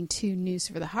listening to News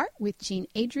for the Heart with Jean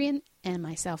Adrienne and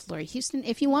myself, Laurie Huston.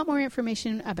 If you want more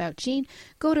information about Jean,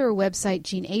 go to her website,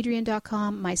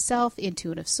 jeanadrienne.com, myself,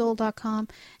 intuitivesoul.com,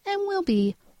 and we'll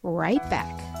be right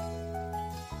back.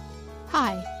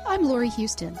 Hi, I'm Laurie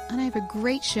Huston, and I have a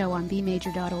great show on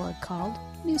bmajor.org called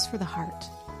News for the Heart.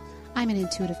 I'm an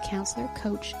intuitive counselor,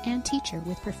 coach, and teacher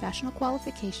with professional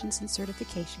qualifications and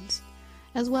certifications,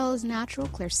 as well as natural,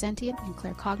 clairsentient, and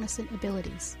claircognizant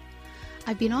abilities.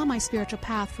 I've been on my spiritual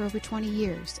path for over 20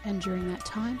 years, and during that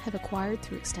time have acquired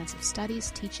through extensive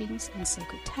studies, teachings, and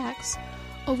sacred texts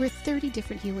over 30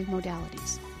 different healing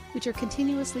modalities, which are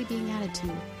continuously being added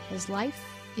to, as life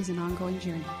is an ongoing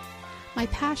journey. My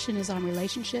passion is on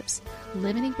relationships,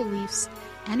 limiting beliefs,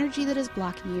 energy that is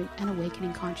blocking you, and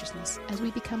awakening consciousness as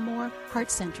we become more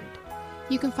heart-centered.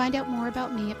 You can find out more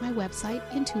about me at my website,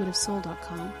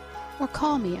 intuitivesoul.com, or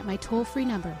call me at my toll-free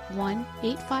number,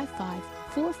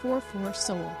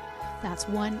 1-855-444-SOUL. That's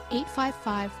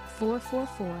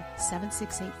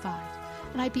 1-855-444-7685.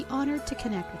 And I'd be honored to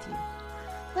connect with you.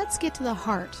 Let's get to the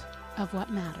heart of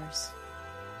what matters.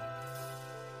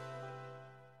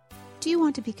 Do you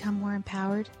want to become more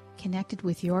empowered, connected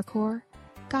with your core,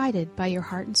 guided by your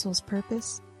heart and soul's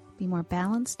purpose, be more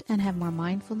balanced and have more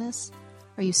mindfulness?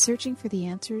 Are you searching for the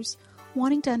answers,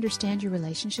 wanting to understand your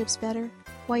relationships better,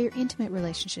 why your intimate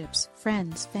relationships,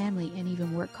 friends, family, and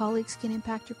even work colleagues can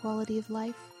impact your quality of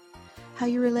life? How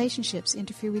your relationships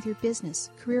interfere with your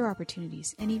business, career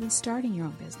opportunities, and even starting your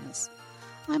own business?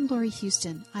 I'm Laurie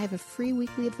Huston. I have a free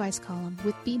weekly advice column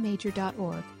with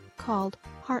bmajor.org called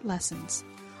Heart Lessons.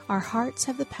 Our hearts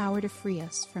have the power to free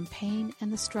us from pain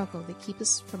and the struggle that keep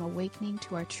us from awakening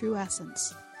to our true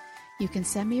essence. You can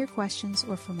send me your questions,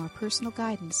 or for more personal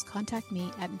guidance, contact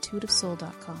me at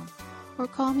intuitivesoul.com or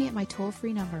call me at my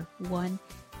toll-free number,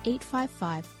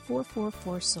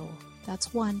 1-855-444-SOUL. That's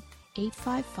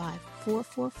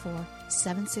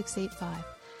 1-855-444-7685.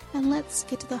 And let's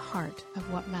get to the heart of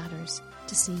what matters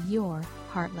to see your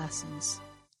heart lessons.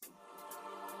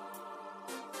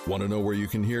 Want to know where you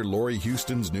can hear Laurie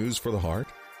Huston's News for the Heart?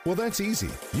 Well, that's easy.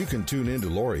 You can tune in to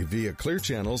Laurie via Clear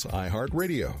Channel's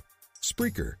iHeartRadio,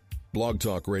 Spreaker, Blog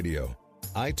Talk Radio,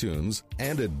 iTunes,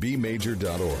 and at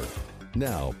bmajor.org.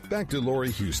 Now, back to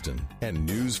Laurie Huston and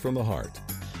News from the Heart.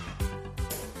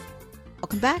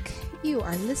 Welcome back. You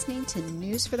are listening to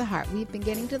News for the Heart. We've been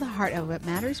getting to the heart of what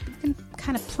matters. We've been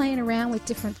kind of playing around with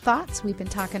different thoughts. We've been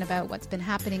talking about what's been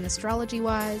happening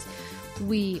astrology-wise.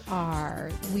 We've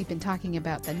been talking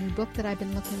about the new book that I've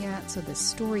been looking at, so the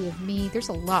story of me. There's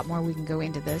a lot more we can go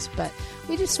into this, but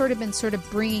we just been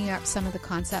bringing up some of the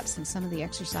concepts and some of the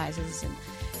exercises, and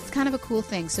it's kind of a cool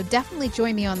thing. So definitely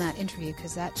join me on that interview,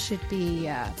 because that should be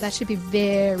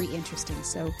very interesting.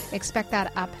 So expect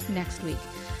that up next week.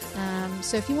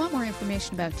 So if you want more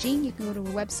information about Jean, you can go to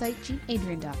our website,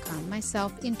 jeanadrienne.com,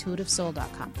 myself,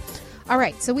 intuitivesoul.com. All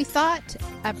right, so we thought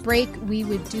at break we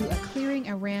would do a clearing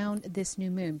around this new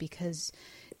moon, because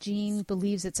Jean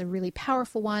believes it's a really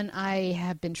powerful one. I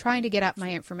have been trying to get up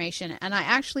my information, and I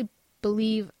actually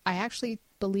believe I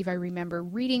remember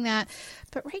reading that,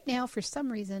 but right now, for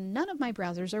some reason, none of my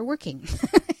browsers are working.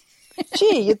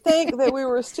 Gee, you'd think that we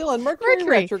were still in Mercury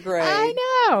retrograde. I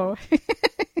know.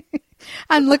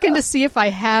 I'm looking to see if I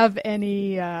have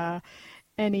any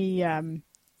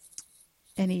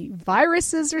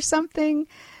viruses or something,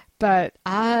 but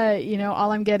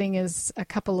all I'm getting is a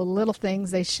couple of little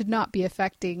things. They should not be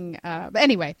affecting. But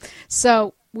anyway,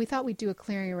 so we thought we'd do a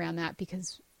clearing around that,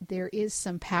 because there is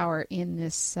some power in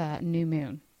this new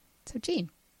moon. So,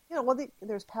 Jean. Yeah, well,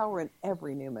 there's power in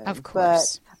every new moon. Of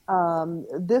course.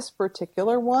 But this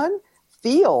particular one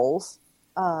feels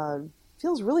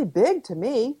really big to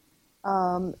me.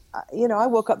 I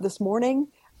woke up this morning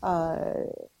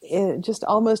just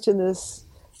almost in this,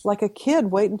 like a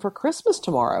kid waiting for Christmas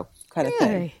tomorrow kind of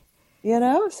thing.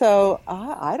 So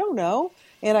I don't know.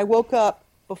 And I woke up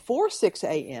before 6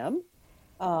 a.m.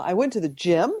 I went to the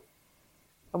gym.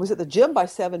 I was at the gym by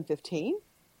 7:15.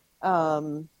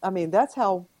 That's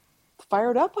how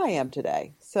fired up I am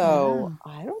today. So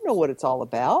I don't know what it's all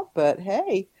about, but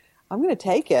hey, I'm going to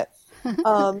take it.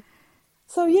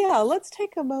 So yeah, let's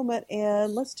take a moment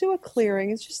and let's do a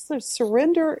clearing. It's just to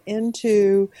surrender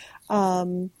into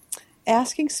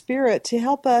asking Spirit to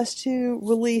help us to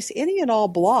release any and all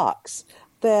blocks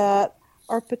that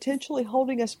are potentially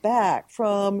holding us back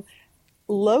from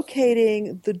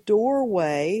locating the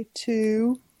doorway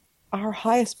to our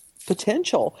highest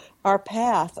potential, our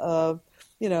path of,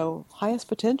 highest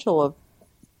potential of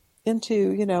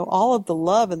into, all of the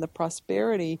love and the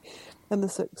prosperity and the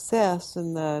success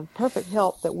and the perfect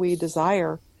health that we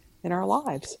desire in our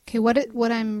lives. Okay,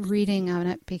 what I'm reading on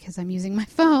it, because I'm using my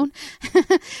phone,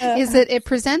 is that it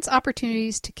presents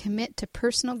opportunities to commit to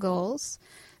personal goals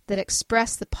that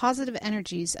express the positive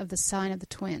energies of the sign of the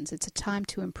twins. It's a time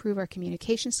to improve our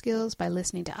communication skills by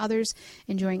listening to others,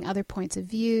 enjoying other points of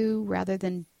view, rather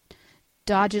than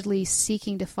doggedly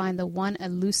seeking to find the one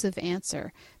elusive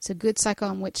answer. It's a good cycle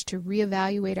on which to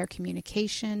reevaluate our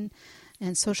communication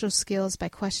and social skills by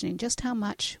questioning just how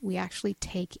much we actually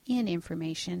take in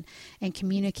information and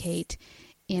communicate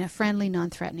in a friendly,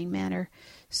 non-threatening manner.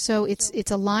 So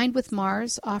it's aligned with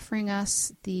Mars, offering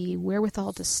us the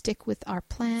wherewithal to stick with our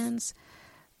plans,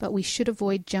 but we should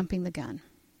avoid jumping the gun.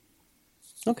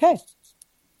 Okay.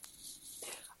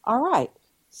 All right.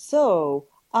 So,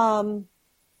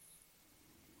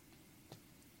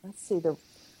 let's see. The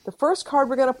first card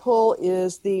we're going to pull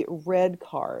is the red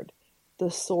card,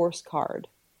 the source card.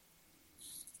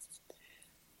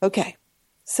 Okay.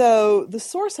 So the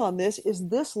source on this is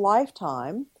this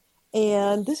lifetime,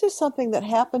 and this is something that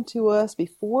happened to us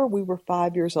before we were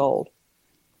 5 years old,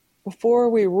 before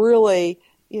we really,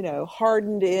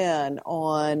 hardened in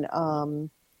on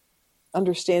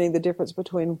understanding the difference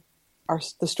between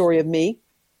the story of me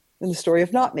and the story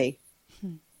of not me.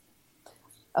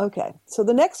 Okay, so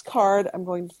the next card I'm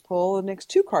going to pull, the next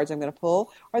two cards I'm going to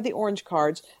pull are the orange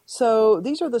cards. So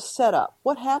these are the setup.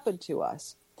 What happened to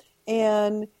us?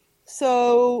 And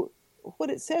so what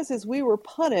it says is we were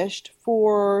punished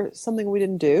for something we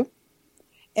didn't do,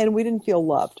 and we didn't feel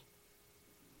loved.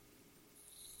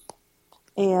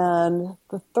 And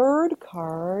the third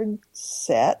card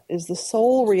set is the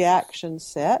soul reaction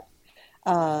set,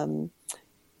 the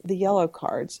yellow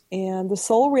cards. And the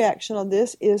soul reaction on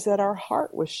this is that our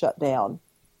heart was shut down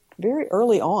very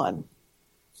early on,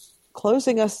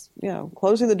 closing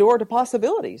the door to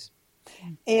possibilities.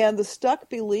 And the stuck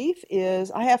belief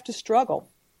is, I have to struggle.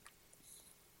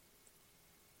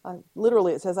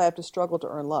 Literally, it says I have to struggle to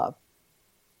earn love.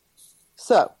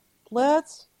 So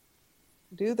let's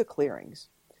do the clearings.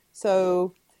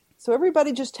 So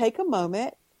everybody just take a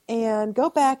moment and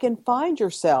go back and find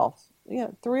yourself,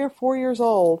 3 or 4 years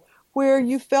old, where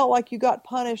you felt like you got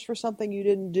punished for something you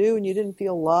didn't do and you didn't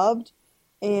feel loved.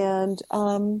 And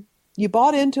you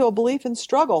bought into a belief in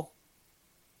struggle.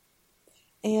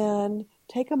 And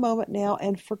take a moment now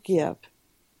and forgive.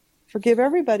 Forgive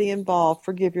everybody involved.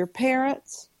 Forgive your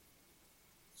parents.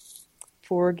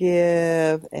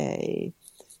 Forgive a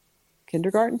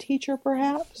kindergarten teacher,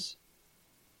 perhaps.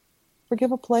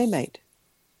 Forgive a playmate.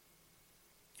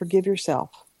 Forgive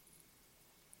yourself.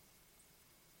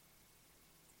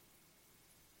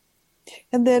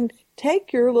 And then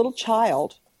take your little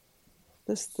child,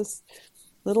 this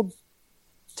little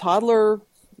toddler,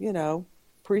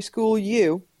 preschool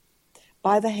you,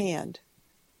 by the hand.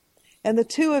 And the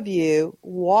two of you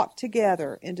walk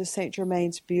together into St.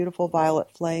 Germain's beautiful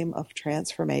violet flame of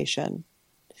transformation.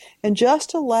 And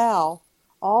just allow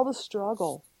all the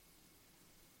struggle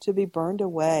to be burned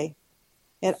away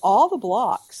and all the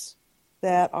blocks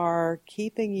that are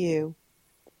keeping you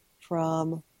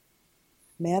from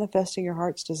manifesting your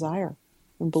heart's desire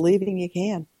and believing you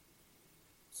can.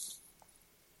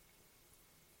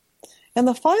 And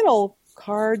the final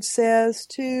card says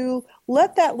to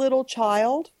let that little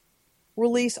child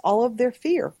release all of their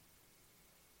fear.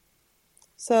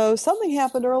 So something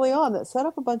happened early on that set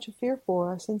up a bunch of fear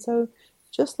for us. And so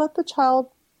just let the child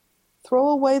throw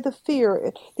away the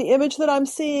fear. The image that I'm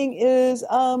seeing is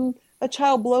a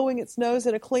child blowing its nose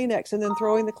in a Kleenex and then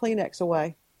throwing the Kleenex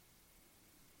away.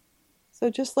 So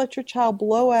just let your child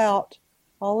blow out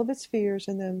all of its fears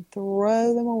and then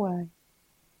throw them away.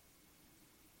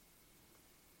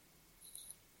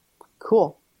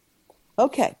 Cool.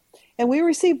 Okay. And we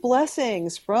receive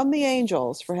blessings from the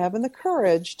angels for having the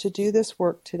courage to do this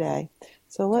work today.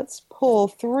 So let's pull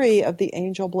 3 of the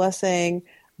angel blessing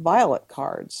violet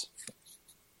cards.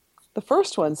 The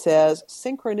first one says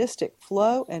synchronistic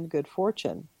flow and good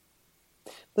fortune.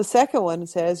 The second one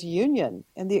says union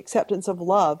and the acceptance of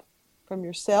love from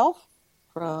yourself,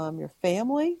 from your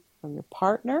family, from your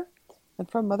partner, and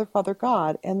from Mother, Father,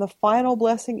 God. And the final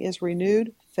blessing is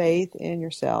renewed faith in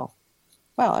yourself.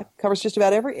 Wow, that covers just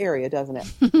about every area, doesn't it?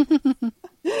 And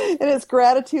it's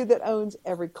gratitude that owns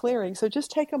every clearing. So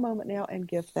just take a moment now and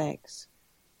give thanks.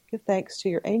 Give thanks to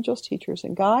your angels, teachers,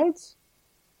 and guides,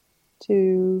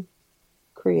 to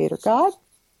Creator God,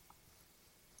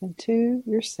 and to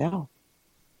yourself.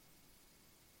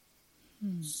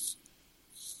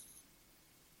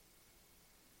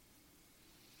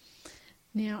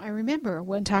 Now, I remember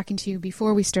when talking to you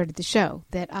before we started the show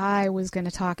that I was going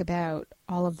to talk about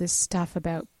all of this stuff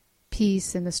about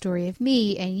peace and the story of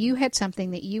me, and you had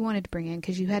something that you wanted to bring in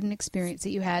because you had an experience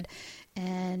that you had,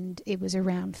 and it was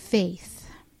around faith.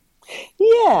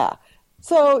 Yeah.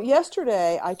 So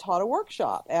yesterday I taught a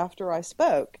workshop after I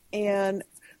spoke, and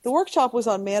the workshop was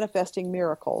on manifesting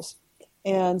miracles.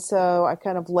 And so I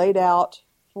kind of laid out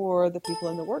for the people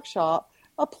in the workshop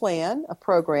a plan, a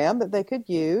program that they could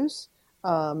use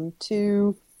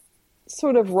to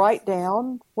sort of write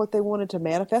down what they wanted to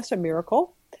manifest, a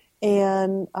miracle,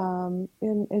 and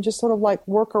just sort of like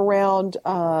work around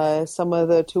some of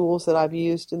the tools that I've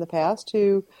used in the past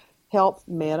to help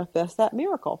manifest that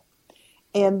miracle.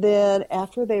 And then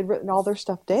after they'd written all their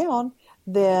stuff down,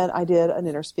 then I did an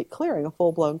inner speak clearing, a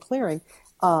full-blown clearing,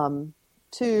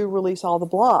 to release all the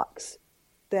blocks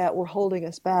that were holding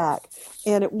us back.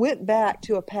 And it went back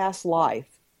to a past life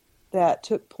that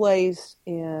took place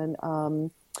in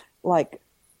like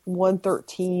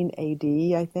 113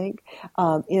 AD, I think,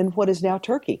 in what is now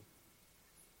Turkey.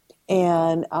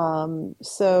 And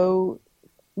so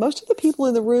most of the people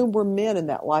in the room were men in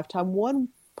that lifetime. One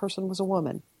person was a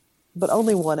woman, but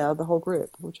only one out of the whole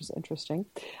group, which is interesting.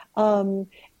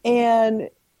 And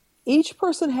each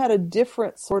person had a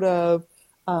different sort of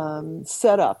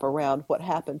setup around what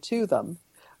happened to them.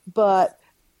 But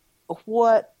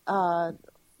what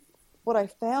I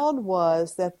found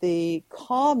was that the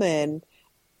common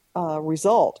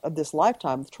result of this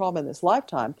lifetime, the trauma in this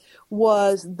lifetime,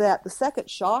 was that the second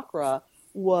chakra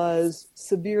was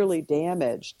severely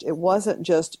damaged. It wasn't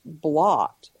just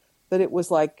blocked, but it was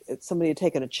like somebody had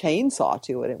taken a chainsaw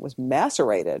to it. It was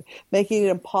macerated, making it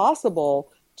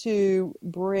impossible to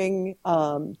bring,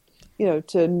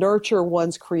 to nurture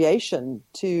one's creation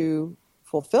to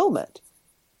fulfillment.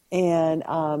 And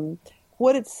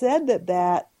what it said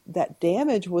that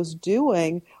damage was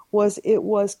doing was it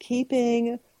was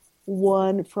keeping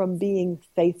one from being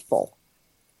faithful.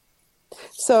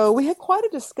 So we had quite a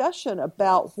discussion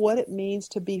about what it means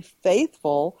to be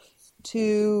faithful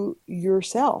to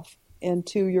yourself and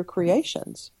to your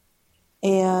creations.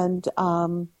 And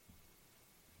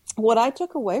what I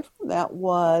took away from that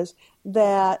was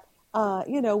that,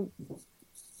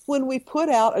 when we put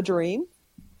out a dream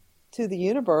to the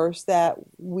universe that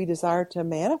we desire to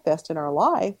manifest in our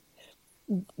life,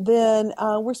 then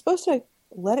we're supposed to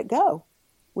let it go.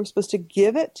 We're supposed to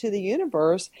give it to the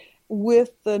universe with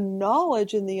the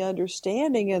knowledge and the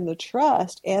understanding and the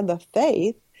trust and the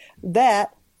faith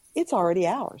that it's already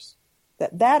ours,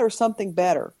 that or something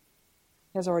better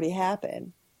has already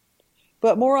happened.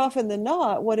 But more often than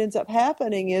not, what ends up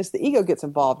happening is the ego gets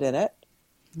involved in it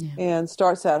and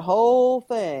starts that whole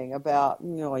thing about,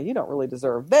 you don't really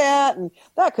deserve that, and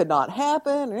that could not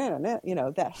happen,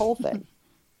 that whole thing,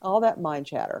 all that mind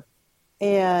chatter.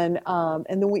 And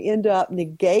then we end up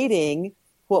negating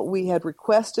what we had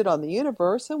requested on the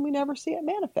universe, and we never see it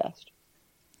manifest.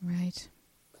 Right.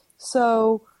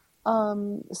 So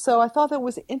I thought that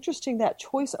was interesting, that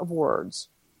choice of words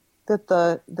that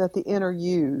the inner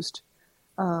used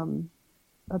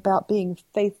about being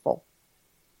faithful.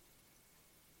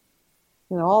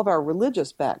 All of our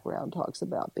religious background talks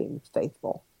about being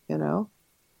faithful,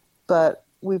 but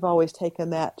we've always taken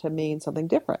that to mean something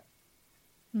different.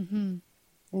 Mm-hmm.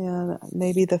 And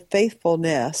maybe the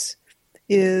faithfulness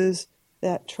is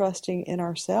that trusting in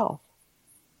ourselves.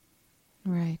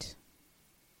 Right.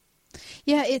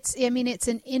 Yeah, it's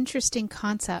an interesting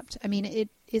concept. I mean,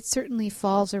 it certainly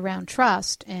falls around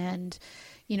trust and,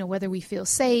 whether we feel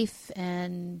safe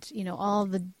and, all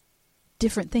the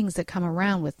different things that come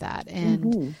around with that.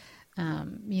 And,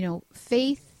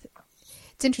 faith,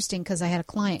 it's interesting because I had a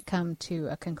client come to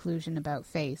a conclusion about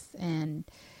faith, and,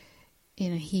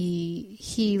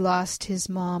 he lost his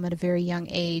mom at a very young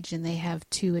age, and they have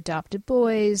 2 adopted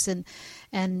boys, and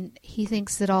he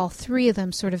thinks that all 3 of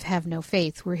them sort of have no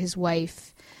faith, where his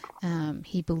wife,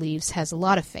 he believes, has a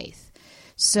lot of faith.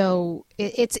 So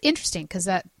it's interesting because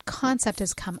that concept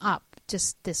has come up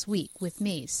just this week with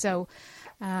me. So,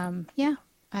 I'll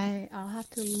have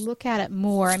to look at it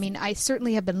more. I mean, I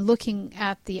certainly have been looking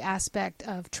at the aspect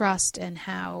of trust and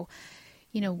how,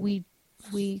 we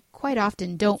quite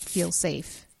often don't feel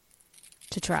safe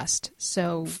to trust.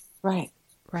 So, right,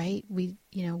 we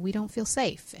don't feel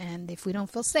safe. And if we don't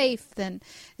feel safe, then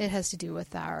it has to do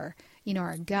with our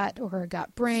gut or our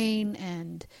gut brain,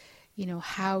 and,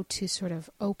 how to sort of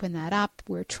open that up,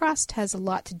 where trust has a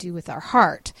lot to do with our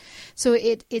heart. So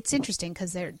it's interesting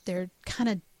because they're kind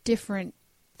of different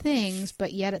things,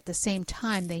 but yet at the same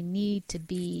time, they need to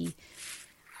be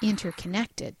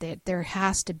interconnected. There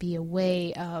has to be a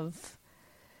way of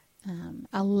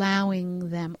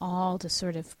allowing them all to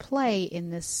sort of play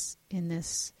in this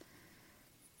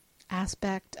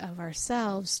aspect of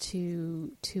ourselves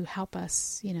to help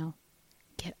us,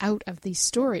 get out of these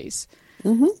stories.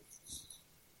 Mm-hmm.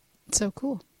 So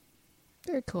cool.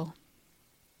 Very cool.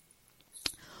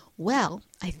 Well,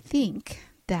 I think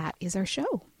that is our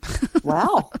show.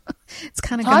 Wow. It's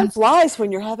kind of time flies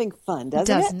when you're having fun,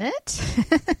 doesn't it?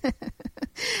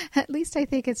 At least I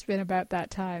think it's been about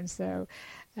that time. So,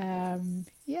 I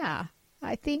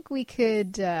think we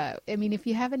could, if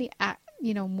you have any,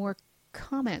 more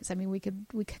comments, we could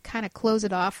kind of close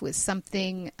it off with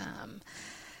something,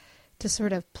 to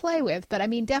sort of play with. But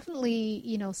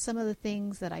definitely, some of the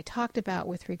things that I talked about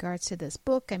with regards to this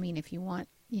book, if you want,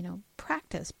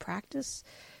 practice,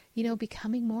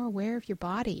 becoming more aware of your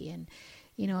body. And,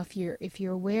 if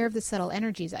you're aware of the subtle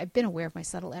energies, I've been aware of my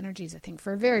subtle energies, I think,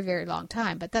 for a very, very long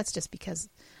time, but that's just because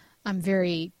I'm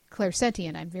very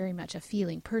clairsentient. I'm very much a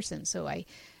feeling person. So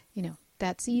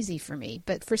that's easy for me.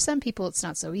 But for some people, it's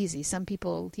not so easy. Some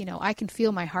people, I can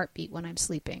feel my heartbeat when I'm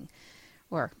sleeping,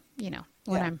 or,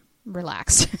 when I'm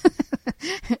relaxed.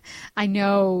 I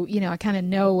know, I kind of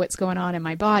know what's going on in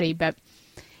my body, but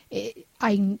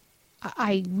I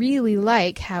really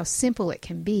like how simple it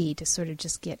can be to sort of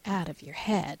just get out of your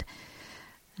head.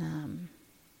 And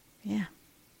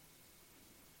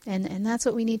that's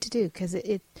what we need to do, because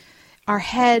our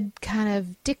head kind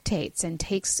of dictates and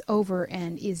takes over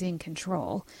and is in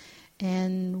control,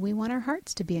 and we want our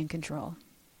hearts to be in control.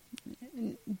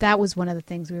 That was one of the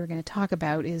things we were going to talk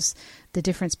about, is the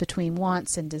difference between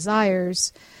wants and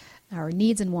desires, our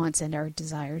needs and wants and our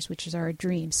desires, which is our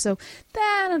dreams. So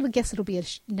I guess it'll be a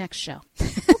next show.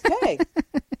 Okay.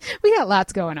 We got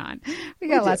lots going on. We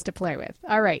got lots to play with.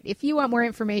 All right. If you want more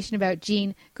information about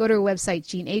Jean, go to our website,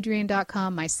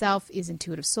 jeanadrienne.com. Myself is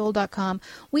intuitivesoul.com.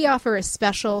 We offer a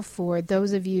special for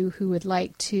those of you who would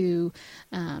like to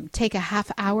take a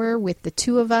half hour with the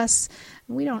 2 of us.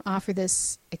 We don't offer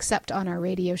this except on our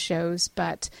radio shows,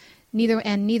 but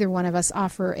neither one of us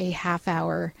offer a half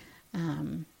hour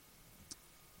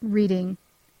reading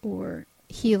or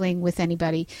healing with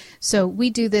anybody. So we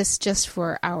do this just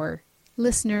for our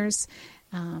listeners.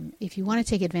 If you want to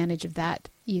take advantage of that,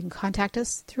 you can contact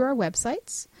us through our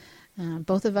websites.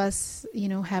 Both of us,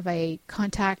 have a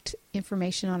contact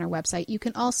information on our website. You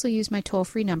can also use my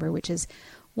toll-free number, which is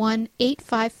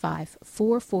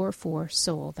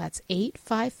 1-855-444-SOUL. That's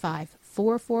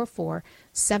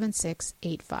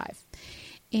 855-444-7685.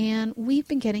 And we've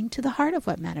been getting to the heart of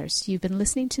what matters. You've been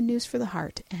listening to News for the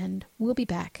Heart, and we'll be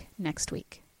back next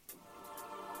week.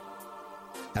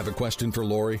 Have a question for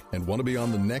Laurie and want to be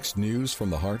on the next News from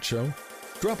the Heart show?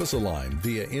 Drop us a line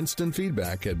via instant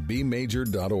feedback at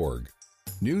bmajor.org.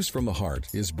 News from the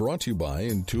Heart is brought to you by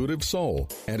Intuitive Soul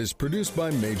and is produced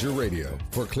by Major Radio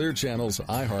for Clear Channel's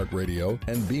iHeartRadio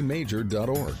and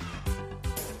bmajor.org.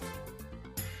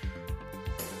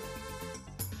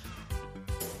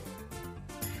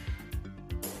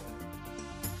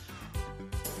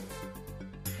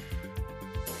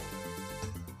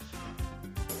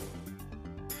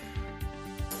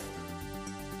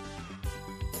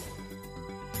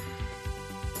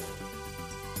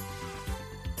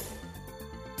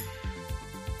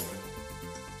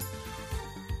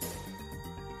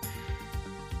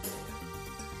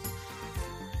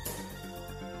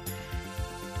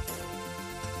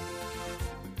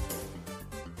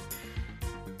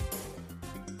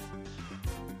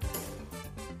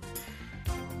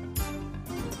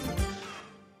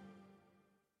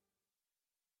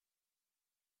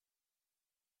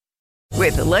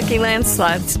 With the Lucky Land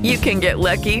Slots, you can get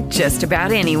lucky just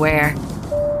about anywhere.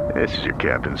 This is your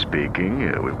captain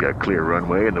speaking. We've got clear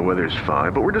runway and the weather's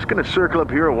fine, but we're just going to circle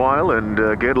up here a while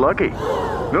and get lucky.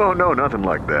 No, nothing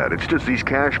like that. It's just these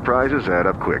cash prizes add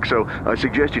up quick. So I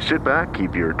suggest you sit back,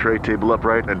 keep your tray table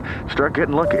upright, and start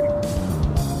getting lucky.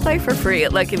 Play for free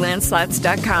at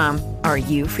LuckyLandSlots.com. Are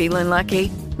you feeling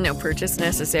lucky? No purchase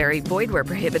necessary. Void where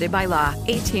prohibited by law.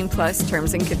 18+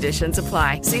 terms and conditions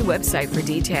apply. See website for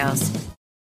details.